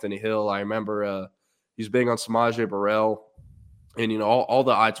do know Anthony Hill. I remember he's big on Samaje Burrell and, all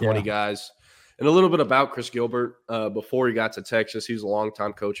the I-20 guys. And a little bit about Chris Gilbert. Before he got to Texas, he was a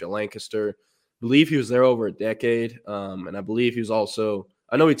longtime coach at Lancaster. I believe he was there over a decade. And I believe he was also –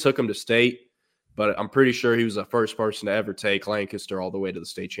 I know he took him to state, but I'm pretty sure he was the first person to ever take Lancaster all the way to the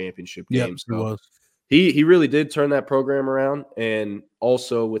state championship game. So he was. He really did turn that program around. And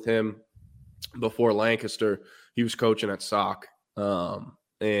also with him, before Lancaster, he was coaching at Sauk.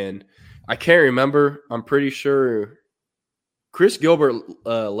 And I can't remember. I'm pretty sure Chris Gilbert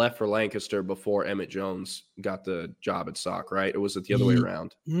left for Lancaster before Emmett Jones got the job at Sauk, right? Or was it the other way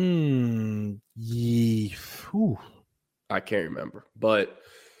around? I can't remember. But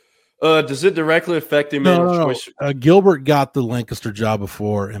does it directly affect Emmanuel Choice? Gilbert got the Lancaster job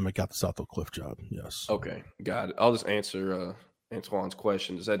before Emmett got the South Oak Cliff job. Yes. Okay, got it. I'll just answer Antoine's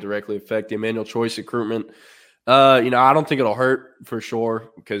question. Does that directly affect the Emmanuel Choice recruitment? I don't think it'll hurt for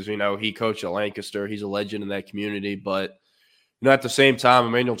sure because, he coached at Lancaster. He's a legend in that community. But, at the same time,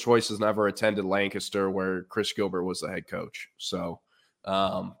 Emmanuel Choice has never attended Lancaster where Chris Gilbert was the head coach. So,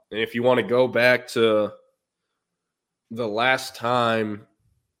 and if you want to go back to the last time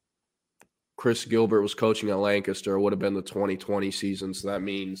Chris Gilbert was coaching at Lancaster, it would have been the 2020 season. So that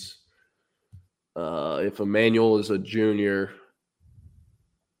means if Emmanuel is a junior –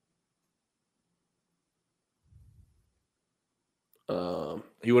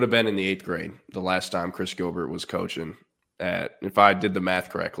 he would have been in the 8th grade the last time Chris Gilbert was coaching if I did the math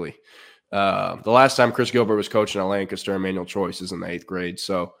correctly. The last time Chris Gilbert was coaching at Lancaster, Emmanuel Choice is in the 8th grade.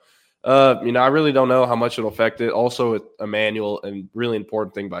 So, I really don't know how much it'll affect it. Also with Emmanuel, and really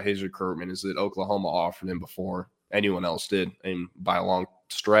important thing about his recruitment is that Oklahoma offered him before anyone else did, and by a long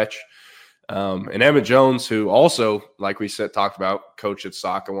stretch. And Emmett Jones, who also, like we said, talked about, coached at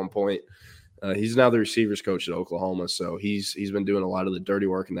Sauk at one point. He's now the receivers coach at Oklahoma, so he's been doing a lot of the dirty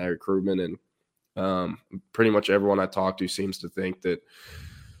work in that recruitment, and pretty much everyone I talk to seems to think that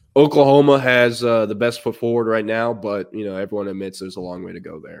Oklahoma has the best foot forward right now, but everyone admits there's a long way to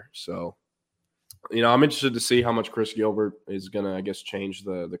go there. So, I'm interested to see how much Chris Gilbert is going to, I guess, change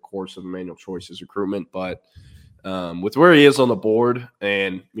the course of Emmanuel Choice's recruitment, but with where he is on the board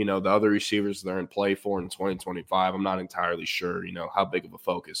and the other receivers they're in play for in 2025, I'm not entirely sure how big of a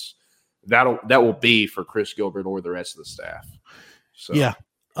focus that will be for Chris Gilbert or the rest of the staff. So yeah,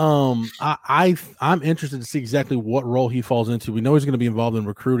 I'm interested to see exactly what role he falls into. We know he's going to be involved in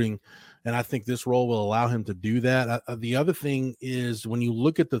recruiting, and I think this role will allow him to do that. The other thing is when you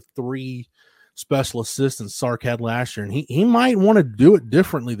look at the 3 special assistants Sark had last year, and he might want to do it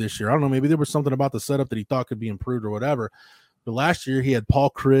differently this year. I don't know, maybe there was something about the setup that he thought could be improved or whatever. But last year he had Paul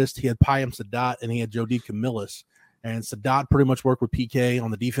Christ, he had Payam Sadat, and he had Jody Camillus. And Sadat pretty much worked with PK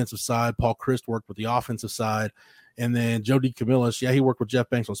on the defensive side. Paul Christ worked with the offensive side. And then Jody Camillus, he worked with Jeff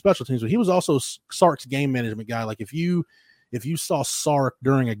Banks on special teams, but he was also Sark's game management guy. Like if you saw Sark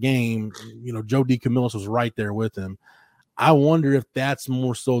during a game, Jody Camillus was right there with him. I wonder if that's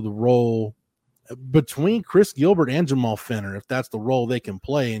more so the role between Chris Gilbert and Jamal Fenner, if that's the role they can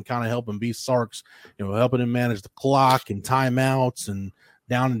play and kind of help him be Sark's, helping him manage the clock and timeouts and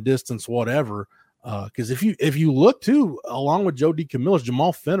down and distance, whatever. Because if you look too, along with Jody Camillus,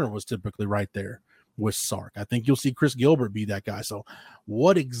 Jamal Fenner was typically right there with Sark. I think you'll see Chris Gilbert be that guy. So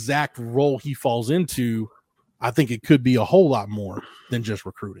what exact role he falls into, I think it could be a whole lot more than just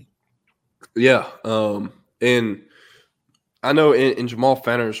recruiting. Yeah. And I know in Jamal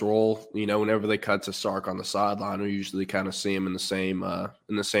Fenner's role, whenever they cut to Sark on the sideline, we usually kind of see him in the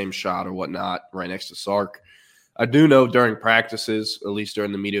same shot or whatnot right next to Sark. I do know during practices, at least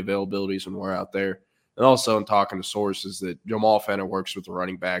during the media availabilities when we're out there, and also in talking to sources, that Jamal Fenner works with the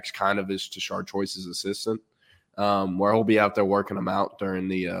running backs kind of as Tashard Choice's assistant, where he'll be out there working them out during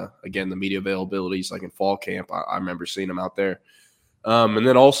the media availabilities, like in fall camp. I remember seeing him out there. And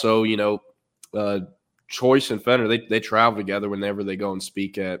then also, Choice and Fenner, they travel together whenever they go and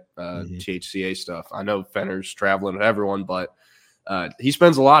speak at THCA stuff. I know Fenner's traveling with everyone, but he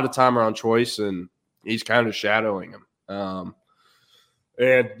spends a lot of time around Choice, and he's kind of shadowing him.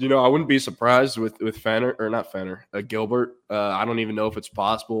 And, I wouldn't be surprised with Fenner, or not Fenner, Gilbert. I don't even know if it's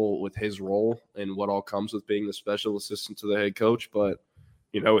possible with his role and what all comes with being the special assistant to the head coach. But,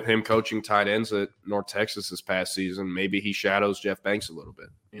 with him coaching tight ends at North Texas this past season, maybe he shadows Jeff Banks a little bit,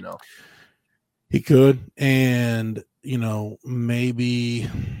 He could. And, maybe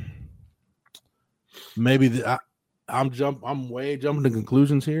I'm way jumping to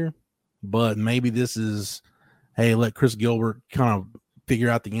conclusions here. But maybe this is, hey, let Chris Gilbert kind of figure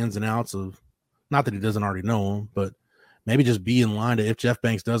out the ins and outs of, not that he doesn't already know them, but maybe just be in line to, if Jeff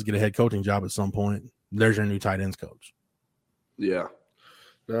Banks does get a head coaching job at some point, there's your new tight ends coach. Yeah,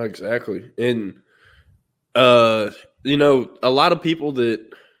 no, exactly. And, a lot of people that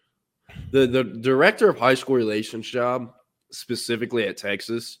the director of high school relations job, specifically at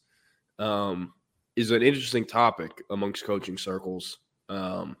Texas, is an interesting topic amongst coaching circles.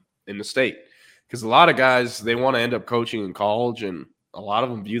 In the state, because a lot of guys, they want to end up coaching in college, and a lot of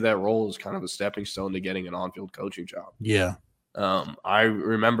them view that role as kind of a stepping stone to getting an on-field coaching job. Yeah. I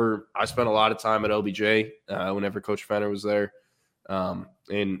remember I spent a lot of time at OBJ whenever Coach Fenner was there.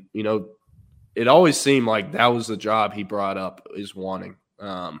 And, you know, it always seemed like that was the job he brought up is wanting,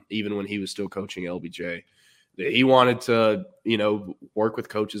 even when he was still coaching LBJ. He wanted to, you know, work with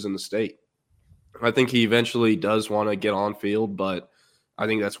coaches in the state. I think he eventually does want to get on field, but I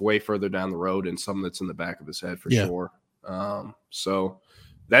think that's way further down the road and something that's in the back of his head for sure. So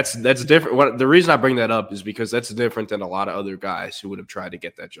that's different. The reason I bring that up is because that's different than a lot of other guys who would have tried to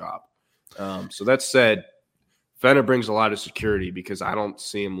get that job. So that said, Fenner brings a lot of security because I don't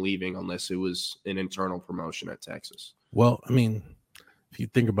see him leaving unless it was an internal promotion at Texas. Well, I mean, if you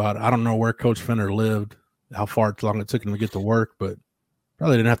think about it, I don't know where Coach Fenner lived, how long it took him to get to work, but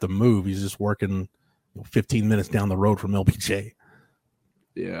probably didn't have to move. He's just working 15 minutes down the road from LBJ.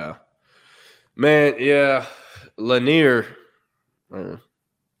 Yeah. Man, yeah. Lanier.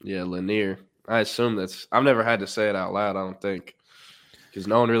 Lanier. I assume I've never had to say it out loud, I don't think. Because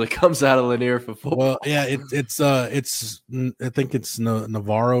no one really comes out of Lanier for football. Well, yeah, it's I think it's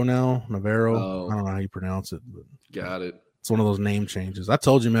Navarro now. Navarro. Oh. I don't know how you pronounce it. But got it. It's one of those name changes. I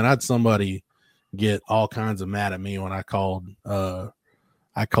told you, man, I had somebody get all kinds of mad at me when I called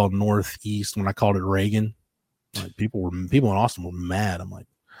Northeast when I called it Reagan. Like people in Austin were mad. I'm like,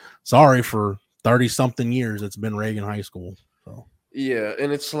 sorry, for 30-something years it's been Reagan High School. So yeah,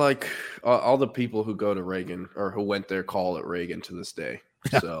 and it's like all the people who go to Reagan or who went there call it Reagan to this day.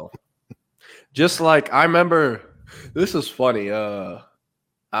 So just like I remember, this is funny. I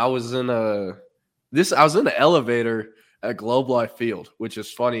was in the elevator at Globe Life Field, which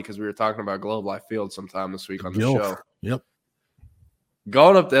is funny because we were talking about Globe Life Field sometime this week on the show. Yep.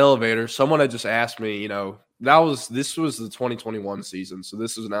 Going up the elevator, someone had just asked me, you know, this was the 2021 season. So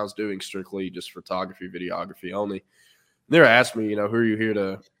this is when I was doing strictly just photography, videography only. They were asking me, you know, who are you here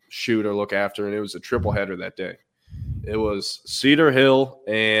to shoot or look after? And it was a triple header that day. It was Cedar Hill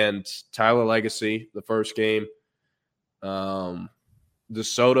and Tyler Legacy, the first game. DeSoto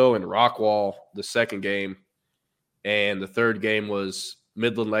and Rockwall, the second game. And the third game was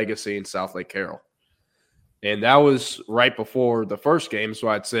Midland Legacy and South Lake Carroll. And that was right before the first game. So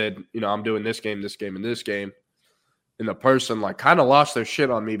I'd said, you know, I'm doing this game, this game, and this game. And the person like kind of lost their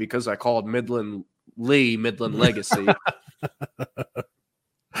shit on me because I called Midland Legacy.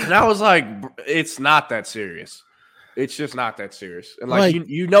 And I was like, it's not that serious. It's just not that serious. And like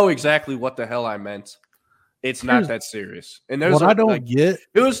you know exactly what the hell I meant. It's not that serious. And there's what I don't get.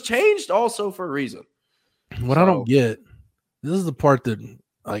 It was changed also for a reason. What I don't get, this is the part that,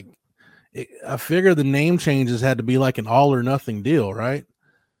 like, I figure the name changes had to be like an all or nothing deal, right?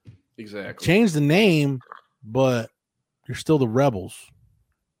 Exactly. Change the name, but you're still the Rebels.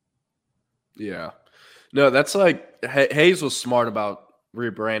 Yeah. No, that's like Hayes was smart about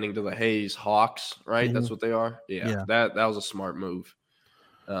rebranding to the Hayes Hawks, right? Mm-hmm. That's what they are. Yeah. That was a smart move.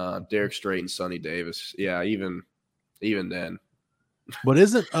 Derek Strait and Sonny Davis. Yeah, even then. But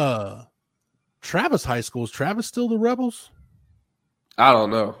isn't Travis High School, is Travis still the Rebels? I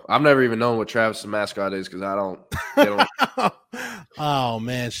don't know. I've never even known what Travis' mascot is because I don't. Oh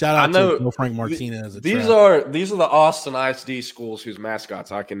man! Shout out to Frank Martinez. These are the Austin ISD schools whose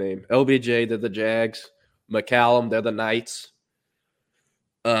mascots I can name. LBJ, they're the Jags. McCallum, they're the Knights.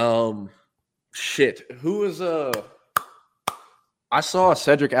 Shit. Who is I saw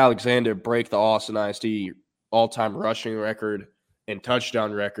Cedric Alexander break the Austin ISD all-time rushing record and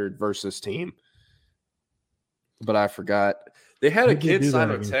touchdown record versus team, but I forgot. They had a kid sign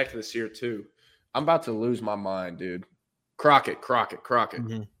a tech this year too. I'm about to lose my mind, dude. Crockett.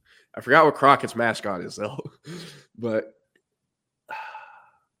 Mm-hmm. I forgot what Crockett's mascot is though, but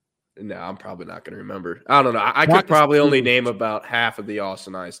no, I'm probably not going to remember. I don't know. I could probably only name about half of the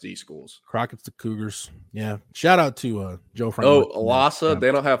Austin ISD schools. Crockett's the Cougars. Yeah. Shout out to Joe Frank. Oh, Alasa.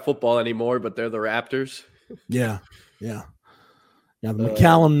 They don't have football anymore, but they're the Raptors. Yeah. The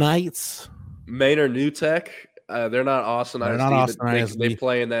McCallum Knights. Maynard New Tech. They're not Austin ISD. They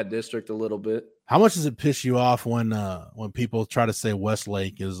play in that district a little bit. How much does it piss you off when people try to say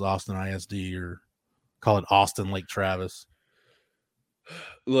Westlake is Austin ISD or call it Austin Lake Travis?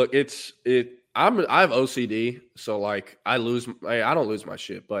 Look, I have OCD, so like I don't lose my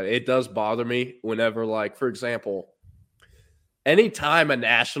shit, but it does bother me whenever, like, for example, anytime a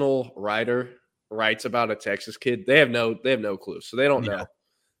national writer writes about a Texas kid, they have no clue, so they don't know.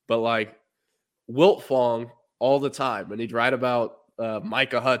 But like Wilt Fong all the time, when he'd write about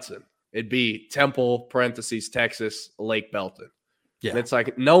Micah Hudson, it'd be Temple parentheses Texas Lake Belton. Yeah, and it's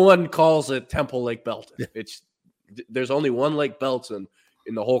like no one calls it Temple Lake Belton. Yeah. There's only one Lake Belton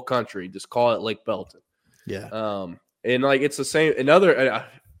in the whole country. Just call it Lake Belton. Yeah. And like it's the same. Another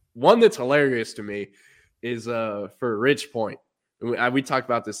one that's hilarious to me is for Ridge Point. We talked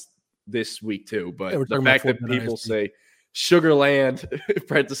about this week too, but the fact that people say Sugar Land,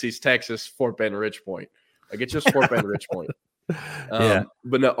 parentheses, Texas, Fort Bend, Ridge Point. Like, it's just Fort Bend, Ridge Point. But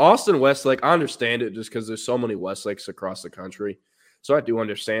no, Austin Westlake, I understand it just because there's so many Westlakes across the country. So I do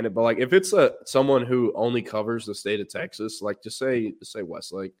understand it. But, like, if it's someone who only covers the state of Texas, like, just say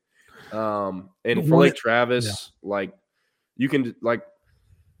Westlake. And for Lake Travis, like, you can, like,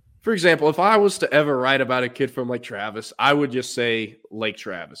 for example, if I was to ever write about a kid from Lake Travis, I would just say Lake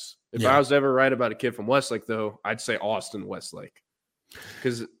Travis. If I was to ever write about a kid from Westlake, though, I'd say Austin Westlake.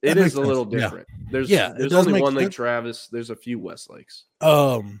 Because it is a little different. Yeah. There's only one Lake Travis. There's a few Westlakes.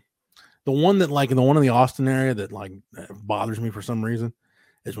 The one that, like, the one in the Austin area that, like, bothers me for some reason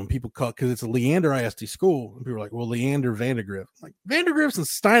is when people call, because it's a Leander ISD school, and people are like, well, Leander Vandergrift. Like, Vandergrift's in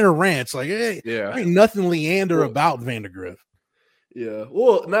Steiner Ranch. Like, hey, ain't nothing Leander about Vandergrift. Yeah,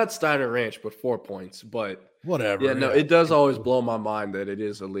 well, not Steiner Ranch, but 4 Points, but whatever. Yeah, no, it does always blow my mind that it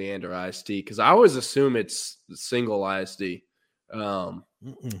is a Leander ISD because I always assume it's single ISD.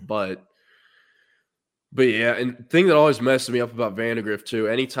 But yeah, and the thing that always messes me up about Vandergrift too,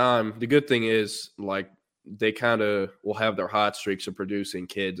 anytime, the good thing is, like, they kind of will have their hot streaks of producing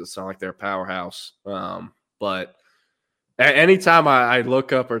kids. It's not like they're a powerhouse. But anytime I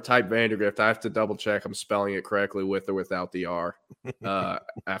look up or type Vandergrift, I have to double check I'm spelling it correctly with or without the R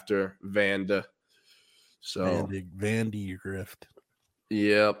after Vanda. So Vandergrift.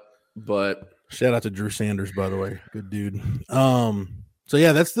 Yep. But shout out to Drew Sanders, by the way. Good dude. So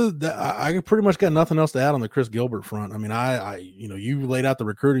yeah, that's I pretty much got nothing else to add on the Chris Gilbert front. I mean, I you laid out the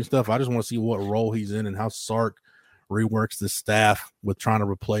recruiting stuff. I just want to see what role he's in and how Sark reworks the staff with trying to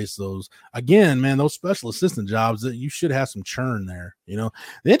replace those. Again, man, those special assistant jobs, that you should have some churn there. You know,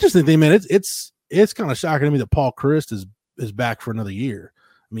 the interesting thing, man, it's kind of shocking to me that Paul Chryst is back for another year.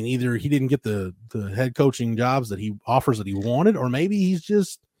 I mean, either he didn't get the head coaching jobs that he offers that he wanted, or maybe he's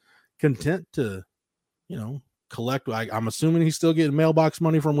just content to, collect. I'm assuming he's still getting mailbox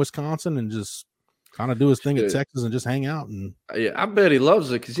money from Wisconsin and just kind of do his thing at Texas and just hang out. And yeah, I bet he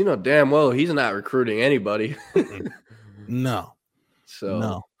loves it because damn well he's not recruiting anybody. No. So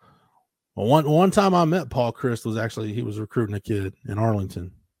no. Well, one time I met Paul Chryst he was recruiting a kid in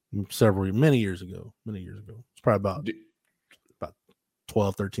Arlington many years ago. It's probably about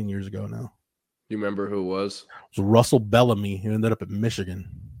 12, 13 years ago now. You remember who it was? It was Russell Bellamy, who ended up at Michigan.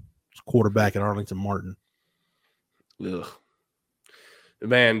 He was quarterback at Arlington Martin. Ugh.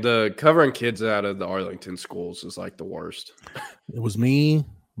 Man, the covering kids out of the Arlington schools is like the worst. It was me,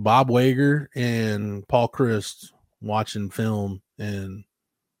 Bob Wager, and Paul Chryst watching film in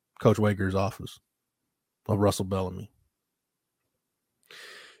Coach Wager's office of Russell Bellamy.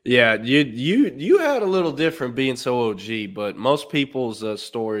 Yeah, you had a little different being so OG, but most people's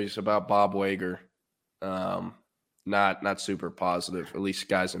stories about Bob Wager, not super positive. At least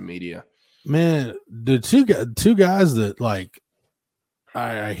guys in media. Man, the two guys that, like,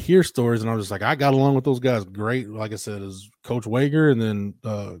 I hear stories and I'm just like, I got along with those guys great. Like I said, is Coach Wager and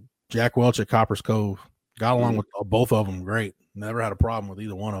then Jack Welch at Copper's Cove. Got along with both of them great. Never had a problem with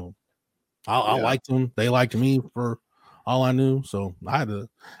either one of them. I liked them. They liked me for all I knew. So I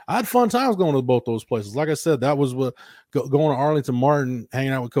had fun times going to both those places. Like I said, that was what going to Arlington Martin,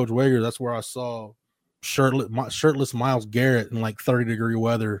 hanging out with Coach Wager. That's where I saw shirtless Myles Garrett in like 30-degree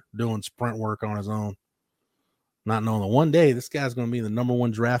weather doing sprint work on his own. Not knowing that one day this guy's going to be the number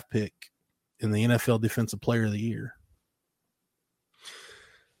 1 draft pick in the NFL Defensive Player of the Year.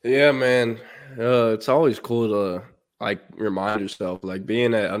 Yeah, man. It's always cool to, like, remind yourself, like,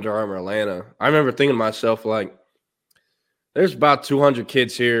 being at Under Armour Atlanta. I remember thinking to myself, like, there's about 200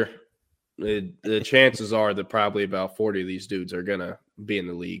 kids here. The chances are that probably about 40 of these dudes are going to be in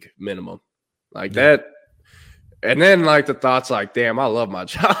the league minimum. Like that. And then, like, the thoughts like, damn, I love my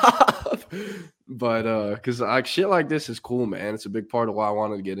job. But because, like, shit like this is cool, man. It's a big part of why I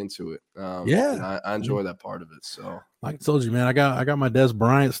wanted to get into it. And I enjoy that part of it. So, like I told you, man, I got my Des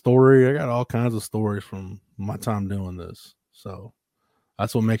Bryant story. I got all kinds of stories from my time doing this. So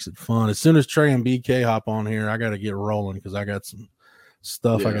that's what makes it fun. As soon as Trey and BK hop on here, I got to get rolling because I got some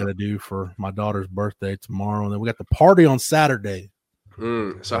stuff I got to do for my daughter's birthday tomorrow. And then we got the party on Saturday.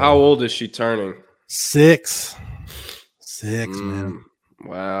 So how old is she turning? 6. 6, man.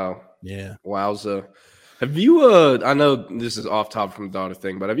 Wow. Yeah. Wowza. Have you, I know this is off topic from the daughter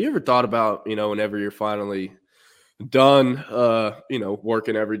thing, but have you ever thought about, whenever you're finally done,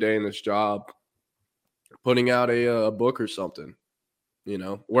 working every day in this job, putting out a book or something,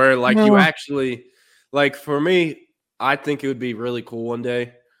 where, like, you actually, like, for me, I think it would be really cool one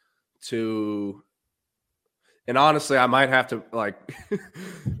day to, and honestly, I might have to, like,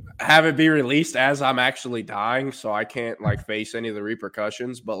 have it be released as I'm actually dying, so I can't like face any of the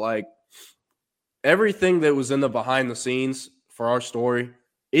repercussions. But like everything that was in the behind the scenes for our story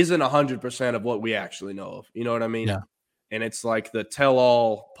isn't 100% of what we actually know of. You know what I mean? Yeah. And it's like the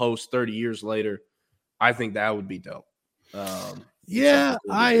tell-all post 30 years later. I think that would be dope. Yeah,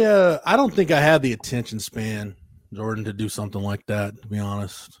 I don't think I have the attention span, Jordan, to do something like that. To be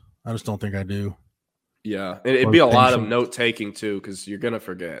honest, I just don't think I do. Yeah, it'd be a lot of note taking too, because you're gonna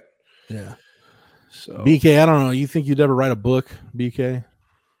forget. Yeah. So BK, I don't know. You think you'd ever write a book, BK?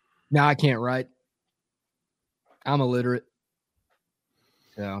 No, I can't write. I'm illiterate.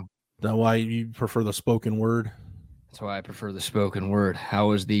 So Is that why you prefer the spoken word? that's why I prefer the spoken word. I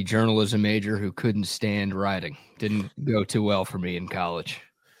was the journalism major who couldn't stand writing. Didn't go too well for me in college.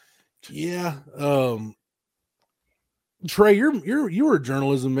 Yeah. Trey, you were a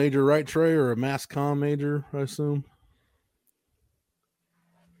journalism major, right, Trey, or a mass comm major, I assume?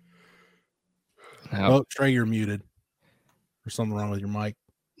 No. Oh, Trey, you're muted. There's something wrong with your mic.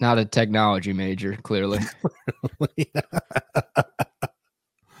 Not a technology major, clearly.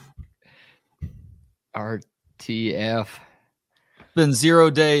 RTF. Been 0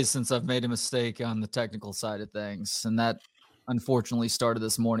 days since I've made a mistake on the technical side of things, and that unfortunately started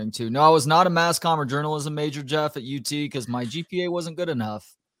this morning too. No, I was not a mass comm or journalism major, Jeff, at UT because my GPA wasn't good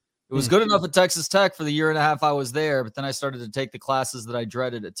enough. It was good enough at Texas Tech for the year and a half I was there, but then I started to take the classes that I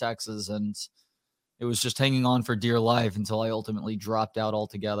dreaded at Texas, and it was just hanging on for dear life until I ultimately dropped out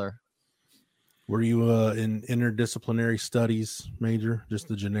altogether. Were you in interdisciplinary studies major, just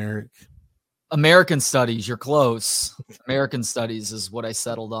the generic? American Studies, you're close. American Studies is what I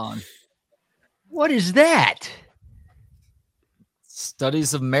settled on. What is that?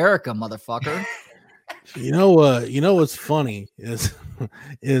 Studies of America, motherfucker. You know what's funny is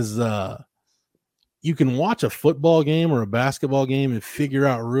you can watch a football game or a basketball game and figure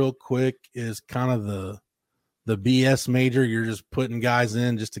out real quick is kind of the BS major. You're just putting guys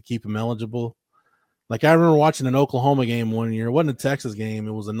in just to keep them eligible. Like I remember watching an Oklahoma game one year. It wasn't a Texas game.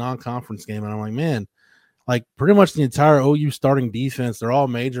 It was a non-conference game. And I'm like, man, like pretty much the entire OU starting defense, they're all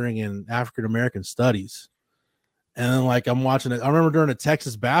majoring in African-American studies. And then like I'm watching it. I remember during a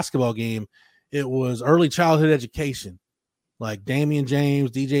Texas basketball game, it was early childhood education. Like Damian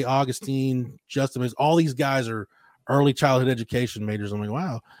James, DJ Augustine, Justin, all these guys are early childhood education majors. I'm like,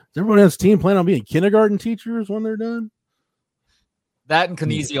 wow, does everyone on this team plan on being kindergarten teachers when they're done? That and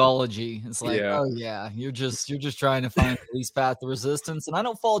kinesiology. It's like, Yeah. oh yeah, you're just trying to find the least path of resistance. And I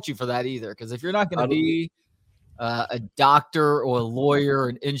don't fault you for that either. Because if you're not going to be a doctor or a lawyer or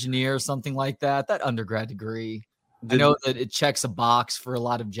an engineer or something like that, that undergrad degree, I know that it checks a box for a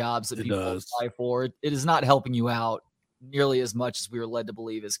lot of jobs that people apply for. It is not helping you out nearly as much as we were led to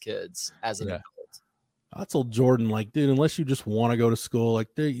believe as kids, as an adult. I told Jordan, like, dude, unless you just want to go to school, like,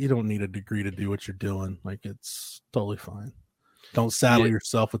 you don't need a degree to do what you're doing. Like, it's totally fine. Don't saddle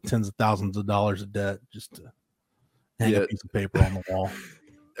yourself with tens of thousands of dollars of debt just to hang a piece of paper on the wall.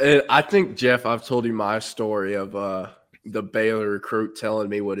 I think, Jeff, I've told you my story of the Baylor recruit telling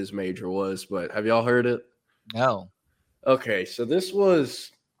me what his major was, but have y'all heard it? No. Okay, so this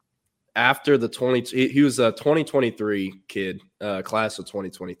was after he was a 2023 kid, class of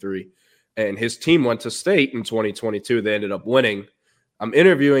 2023, and his team went to state in 2022. They ended up winning. I'm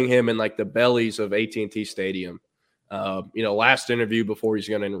interviewing him in like the bellies of AT&T Stadium. Last interview before he's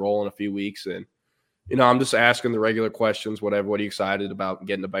going to enroll in a few weeks. And, I'm just asking the regular questions, whatever, what are you excited about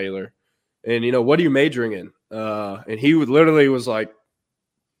getting to Baylor? And, what are you majoring in? And he literally was like,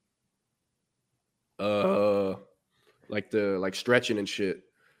 like stretching and shit.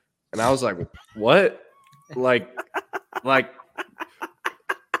 And I was like, what? Like what?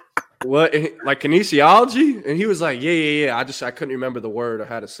 Like kinesiology? And he was like, yeah. I couldn't remember the word or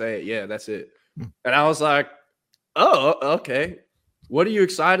how to say it. Yeah, that's it. And I was like, oh, okay. What are you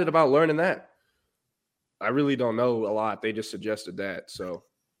excited about learning that? I really don't know a lot. They just suggested that. So,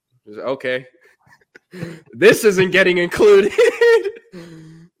 okay. This isn't getting included.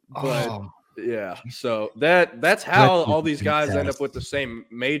 But yeah. So that's how all these guys end up with the same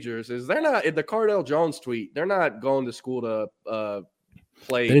majors is they're not in the Cardale Jones tweet. They're not going to school to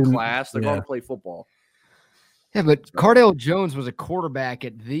play class. They're going to play football. Yeah, but Cardale Jones was a quarterback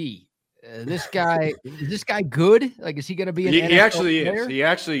at this guy is this guy good? Like, is he going to be an he NFL actually player?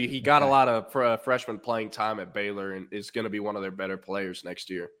 is. He got a lot of freshman playing time at Baylor and is going to be one of their better players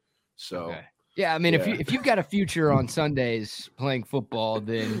next year. So, yeah, I mean, if you've got a future on Sundays playing football,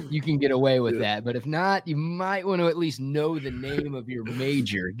 then you can get away with that. But if not, you might want to at least know the name of your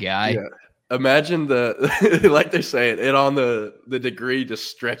major, guy. Yeah. Imagine the like they're saying it on the degree just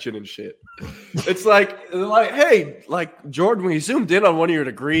stretching and shit. It's like hey, like Jordan, we zoomed in on one of your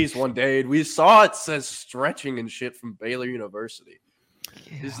degrees one day and we saw it says stretching and shit from Baylor University.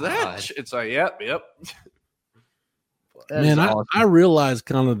 God. Is that? It's like yep. Man, awesome. I realized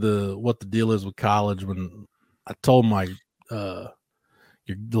kind of what the deal is with college when I told my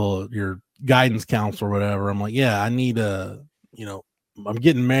your guidance counselor or whatever. I'm like, yeah, I need I'm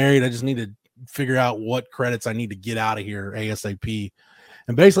getting married. I just need to figure out what credits I need to get out of here ASAP.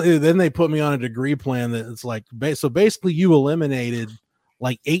 And basically then they put me on a degree plan that it's like, so basically you eliminated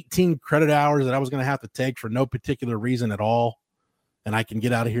like 18 credit hours that I was going to have to take for no particular reason at all. And I can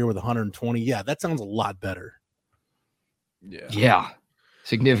get out of here with 120. Yeah. That sounds a lot better. Yeah.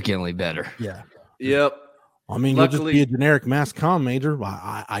 Significantly better. Yeah. Yep. I mean, luckily, you'll just be a generic mass comm major.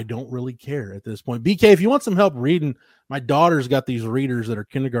 I don't really care at this point. BK, if you want some help reading, my daughter's got these readers that her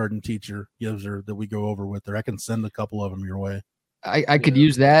kindergarten teacher gives her that we go over with her. I can send a couple of them your way. I could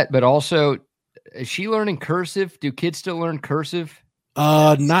use that, but also, is she learning cursive? Do kids still learn cursive?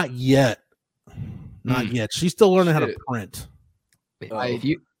 Not yet. Not yet. She's still learning how to print.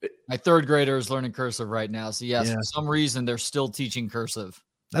 My third grader is learning cursive right now. So yes, for some reason they're still teaching cursive.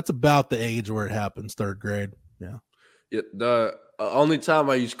 That's about the age where it happens, third grade. Yeah. The only time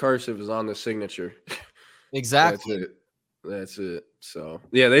I use cursive is on the signature. Exactly. That's it. So,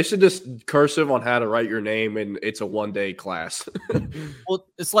 yeah, they should just cursive on how to write your name, and it's a one-day class. Well,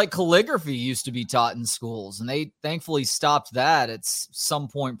 it's like calligraphy used to be taught in schools, and they thankfully stopped that at some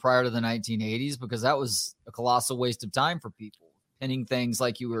point prior to the 1980s because that was a colossal waste of time for people. Pinning things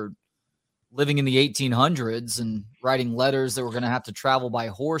like you were living in the 1800s and writing letters that were going to have to travel by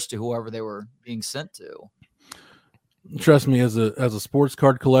horse to whoever they were being sent to. Trust me, as a sports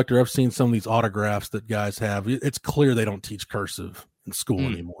card collector, I've seen some of these autographs that guys have. It's clear they don't teach cursive in school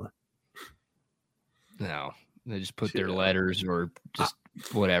anymore. No, they just put their letters or just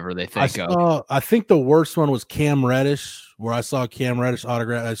whatever they think of. I think the worst one was Cam Reddish, where I saw Cam Reddish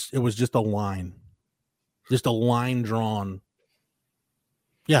autograph. It was just a line drawn.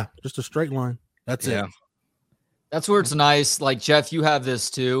 Yeah, just a straight line. That's it. That's where it's nice. Like Jeff, you have this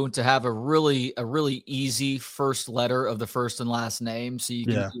too, to have a really easy first letter of the first and last name. So you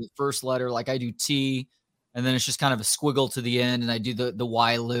can do the first letter, like I do T, and then it's just kind of a squiggle to the end, and I do the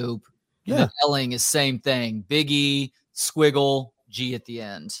Y loop. Yeah. And the L-ing is same thing. Big E, squiggle, G at the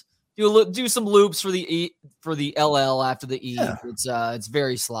end. Do some loops for the E, for the LL after the E. Yeah. It's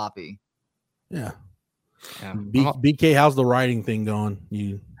very sloppy. Yeah. BK, how's the writing thing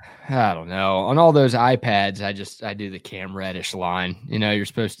going? I don't know. On all those iPads, I do the Cam Reddish line. You know, you're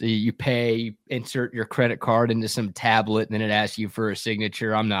supposed to, you pay, insert your credit card into some tablet, and then it asks you for a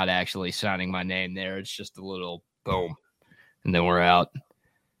signature. I'm not actually signing my name there. It's just a little boom, and then we're out.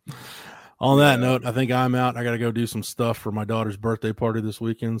 On that note, I think I'm out. I got to go do some stuff for my daughter's birthday party this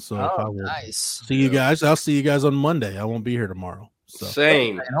weekend. So nice. See you guys. I'll see you guys on Monday. I won't be here tomorrow. So.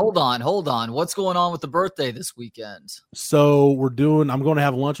 Same. Hold on. What's going on with the birthday this weekend? So I'm going to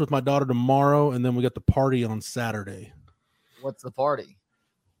have lunch with my daughter tomorrow, and then we got the party on Saturday. What's the party?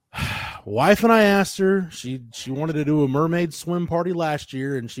 Wife and I asked her. She wanted to do a mermaid swim party last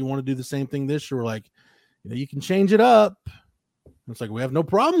year, and she wanted to do the same thing this year. We're like, you can change it up. It's like, we have no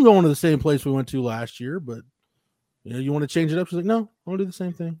problem going to the same place we went to last year, but you want to change it up? She's like, no, I want to do the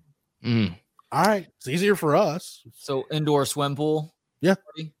same thing. All right. It's easier for us. So indoor swim pool. Yeah.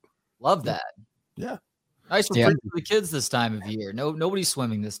 Love that. Yeah. Nice for the kids this time of year. Nobody's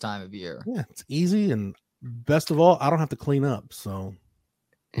swimming this time of year. Yeah. It's easy. And best of all, I don't have to clean up. So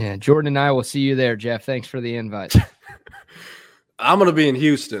yeah, Jordan and I will see you there, Jeff. Thanks for the invite. I'm going to be in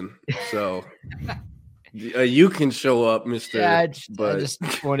Houston. So you can show up, Mr. Yeah, I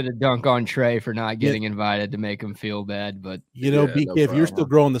just wanted to dunk on Trey for not getting invited to make him feel bad. But BK, if you're still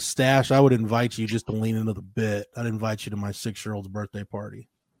growing the stash, I would invite you just to lean into the bit. I'd invite you to my 6-year-old's birthday party.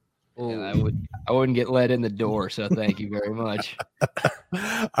 Yeah, I wouldn't get let in the door, so thank you very much.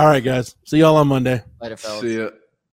 All right, guys. See y'all on Monday. Later, fellas. See ya.